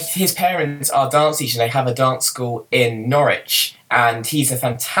 and his parents are dance teachers. And they have a dance school in Norwich, and he's a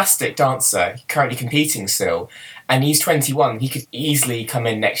fantastic dancer, currently competing still. And he's 21. He could easily come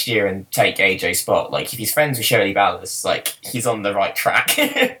in next year and take AJ's spot. Like if he's friends with Shirley Ballas, like he's on the right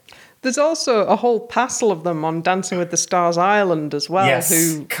track. There's also a whole passel of them on Dancing with the Stars Island as well. Yes,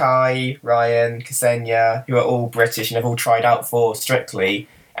 Who Kai, Ryan, Ksenia, who are all British and have all tried out for Strictly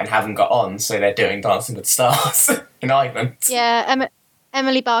and haven't got on, so they're doing Dancing with the Stars in Ireland. Yeah,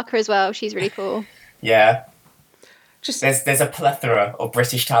 Emily Barker as well. She's really cool. Yeah. just There's a plethora of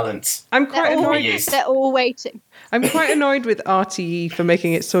British talent. I'm quite annoyed. They're all waiting. I'm quite annoyed with RTE for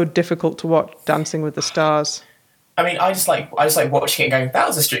making it so difficult to watch Dancing with the Stars. I mean, I just like watching it and going, that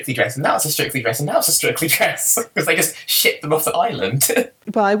was a Strictly dress, and that was a Strictly dress, and that was a Strictly dress, because they just shipped them off the island.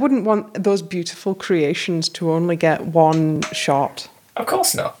 Well, I wouldn't want those beautiful creations to only get one shot. Of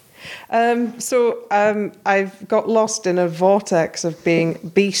course not. I've got lost in a vortex of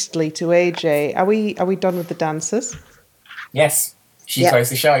being beastly to AJ. Are we done with the dancers? Yes, she Yep.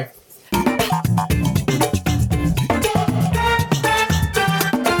 closed the show.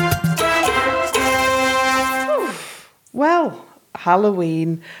 Well,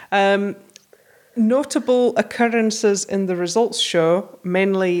 Halloween. Notable occurrences in the results show,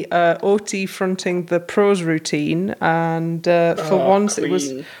 mainly OT fronting the pros routine, and for once it was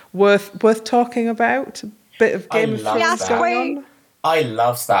Queen. worth talking about. A bit of Game of love Thrones that. going on. I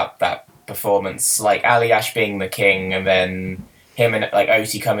loved that performance, like Ali Ash being the king, and then him and like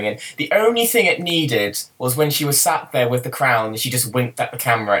OT coming in. The only thing it needed was when she was sat there with the crown and she just winked at the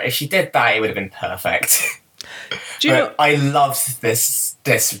camera. If she did that, it would have been perfect. Do you know? But I loved this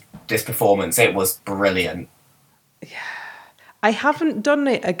performance. It was brilliant. I haven't done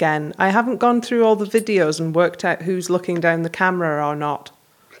it again. I haven't gone through all the videos and worked out who's looking down the camera or not.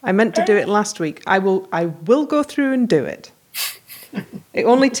 I meant to do it last week. I will go through and do it. It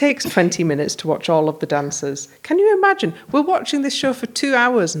only takes 20 minutes to watch all of the dances. Can you imagine? We're watching this show for 2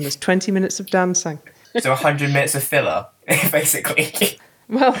 hours and there's 20 minutes of dancing. So 100 minutes of filler, basically.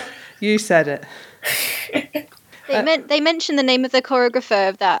 Well, you said it. They mentioned the name of the choreographer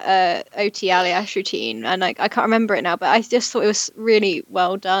of that OT Aliash routine, and I can't remember it now, but I just thought it was really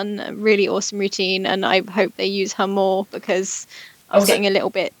well done, a really awesome routine, and I hope they use her more, because I was getting a little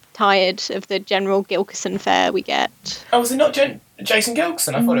bit tired of the general Gilkison fare we get. Oh, was it not Jason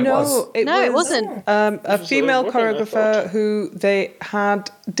Gilkson? I thought it was. It wasn't. A female Robin, I choreographer who they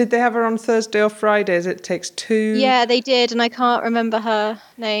had... Did they have her on Thursday or Fridays? It takes two... Yeah, they did, and I can't remember her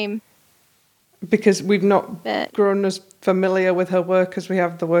name. Because we've not But- grown as familiar with her work as we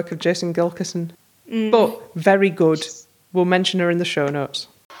have the work of Jason Gilkison. But very good. We'll mention her in the show notes.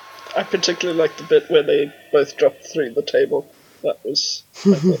 I particularly liked the bit where they both dropped through the table. That was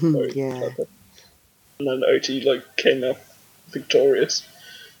I thought, very Yeah. clever. And then OT came out victorious.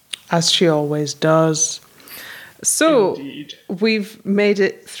 As she always does. So, Indeed. we've made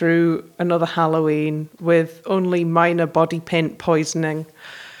it through another Halloween with only minor body paint poisoning.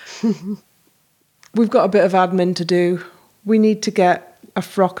 We've got a bit of admin to do. We need to get a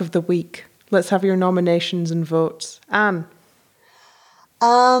frock of the week. Let's have your nominations and votes. Anne.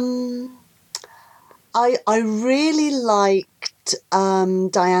 I really liked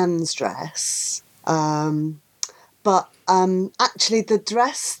Diane's dress, but actually the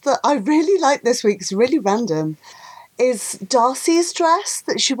dress that I really liked this week is really random. Is Darcy's dress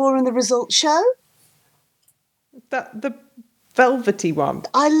that she wore in the results show? The velvety one.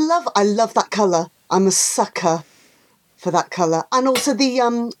 I love that colour. I'm a sucker for that colour, and also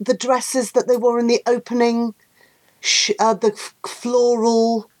the dresses that they wore in the opening, the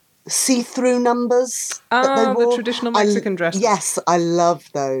floral see-through numbers that they wore. The traditional Mexican dresses. Yes, I love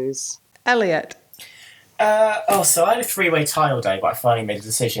those. Elliot. So I had a three-way tie all day, but I finally made a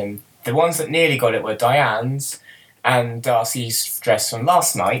decision. The ones that nearly got it were Diane's and Darcy's dress from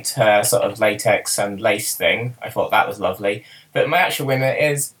last night, her sort of latex and lace thing. I thought that was lovely. But my actual winner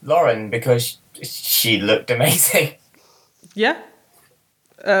is Lauren, because she looked amazing. Yeah.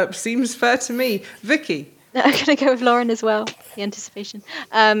 Seems fair to me. Vicky. I'm going to go with Lauren as well. The anticipation.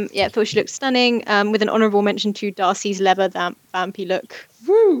 I thought she looked stunning, with an honourable mention to Darcy's leather vampy look.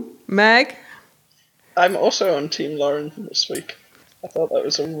 Woo. Meg. I'm also on Team Lauren this week. I thought that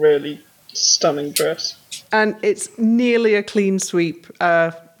was a really stunning dress. And it's nearly a clean sweep.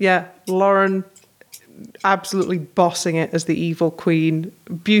 Lauren absolutely bossing it as the evil queen.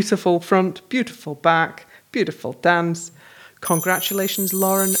 Beautiful front, beautiful back, beautiful dance. Congratulations,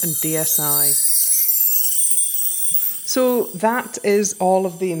 Lauren and DSI. So that is all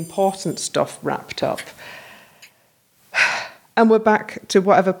of the important stuff wrapped up. And we're back to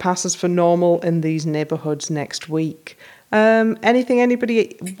whatever passes for normal in these neighbourhoods next week. Anything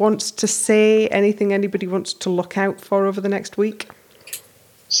anybody wants to say? Anything anybody wants to look out for over the next week?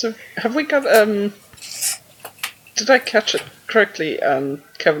 So, have we got, did I catch it correctly?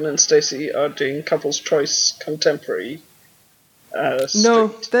 Kevin and Stacey are doing Couple's Choice Contemporary No,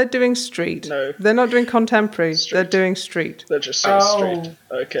 street? they're doing street. No. They're not doing contemporary. Street. They're doing street. They're just saying street.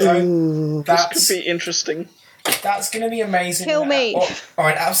 Okay. So This could be interesting. That's going to be amazing. Kill me. Or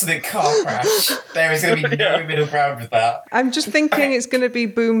an absolute car crash. There is going to be no middle ground with that. I'm just thinking it's going to be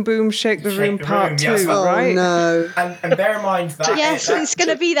Boom Boom Shake the Room the Part Room, 2, yes. right? Oh, no. And bear in mind that... Yes, it's going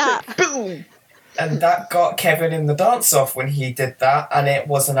to be that. Boom! And that got Kevin in the dance-off when he did that, and it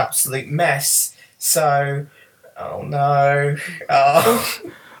was an absolute mess. So... Oh, no. Oh.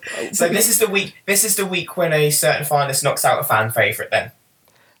 So this is the week when a certain finalist knocks out a fan favourite, then.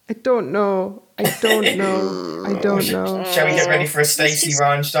 I don't know. Shall we get ready for a Stacey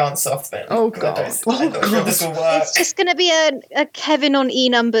Range dance-off then? Oh, God. I'm not sure this will work. It's just going to be a Kevin on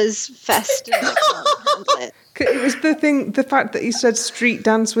E-numbers fest. And I can't handle it. It was the fact that he said street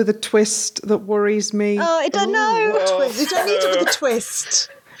dance with a twist that worries me. Oh, I don't know. You don't need it with a twist.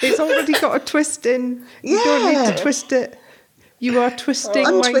 It's already got a twist in. You don't need to twist it. You are twisting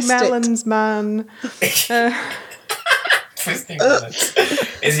my Untwist it. melons, man. Twisting melons.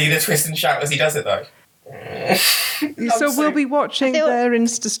 Is he the twist and shout as he does it, though? So we'll be watching their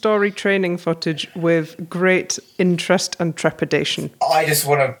Insta story training footage with great interest and trepidation. I just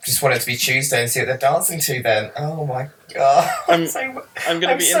want it to be Tuesday and see what they're dancing to then. Oh my god. I'm going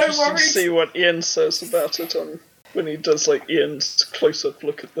to be interested to see what Ian says about it when he does like Ian's close-up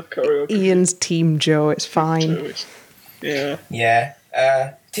look at the choreography. Ian's Team Joe, it's fine. Yeah.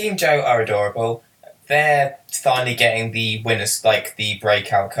 Yeah. Team Joe are adorable. They're finally getting the winners, like the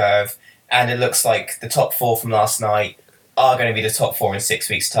breakout curve, and it looks like the top 4 from last night are going to be the top 4 in 6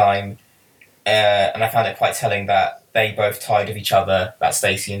 weeks' time. And I found it quite telling that they both tied with each other, that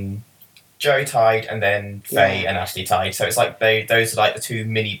Stacey and Joe tied, and then Faye and Ashley tied. So it's like those are like the 2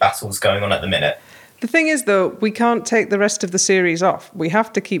 mini battles going on at the minute. The thing is, though, we can't take the rest of the series off. We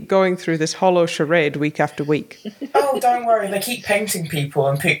have to keep going through this hollow charade week after week. Oh, don't worry. They keep painting people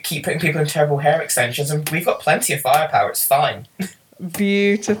and keep putting people in terrible hair extensions, and we've got plenty of firepower. It's fine.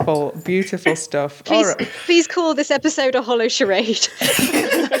 Beautiful, beautiful stuff. Please, All right. please call this episode a hollow charade.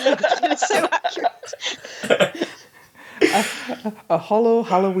 It's so accurate. A hollow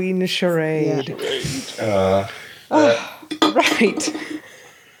Halloween charade. Yeah. Right.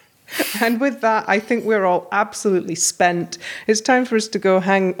 And with that, I think we're all absolutely spent. It's time for us to go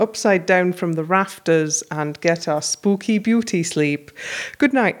hang upside down from the rafters and get our spooky beauty sleep.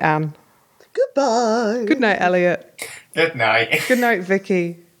 Good night, Anne. Goodbye. Good night, Elliot. Good night. Good night,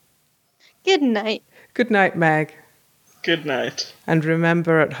 Vicky. Good night. Good night, Meg. Good night. And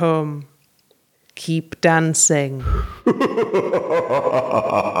remember at home, keep dancing.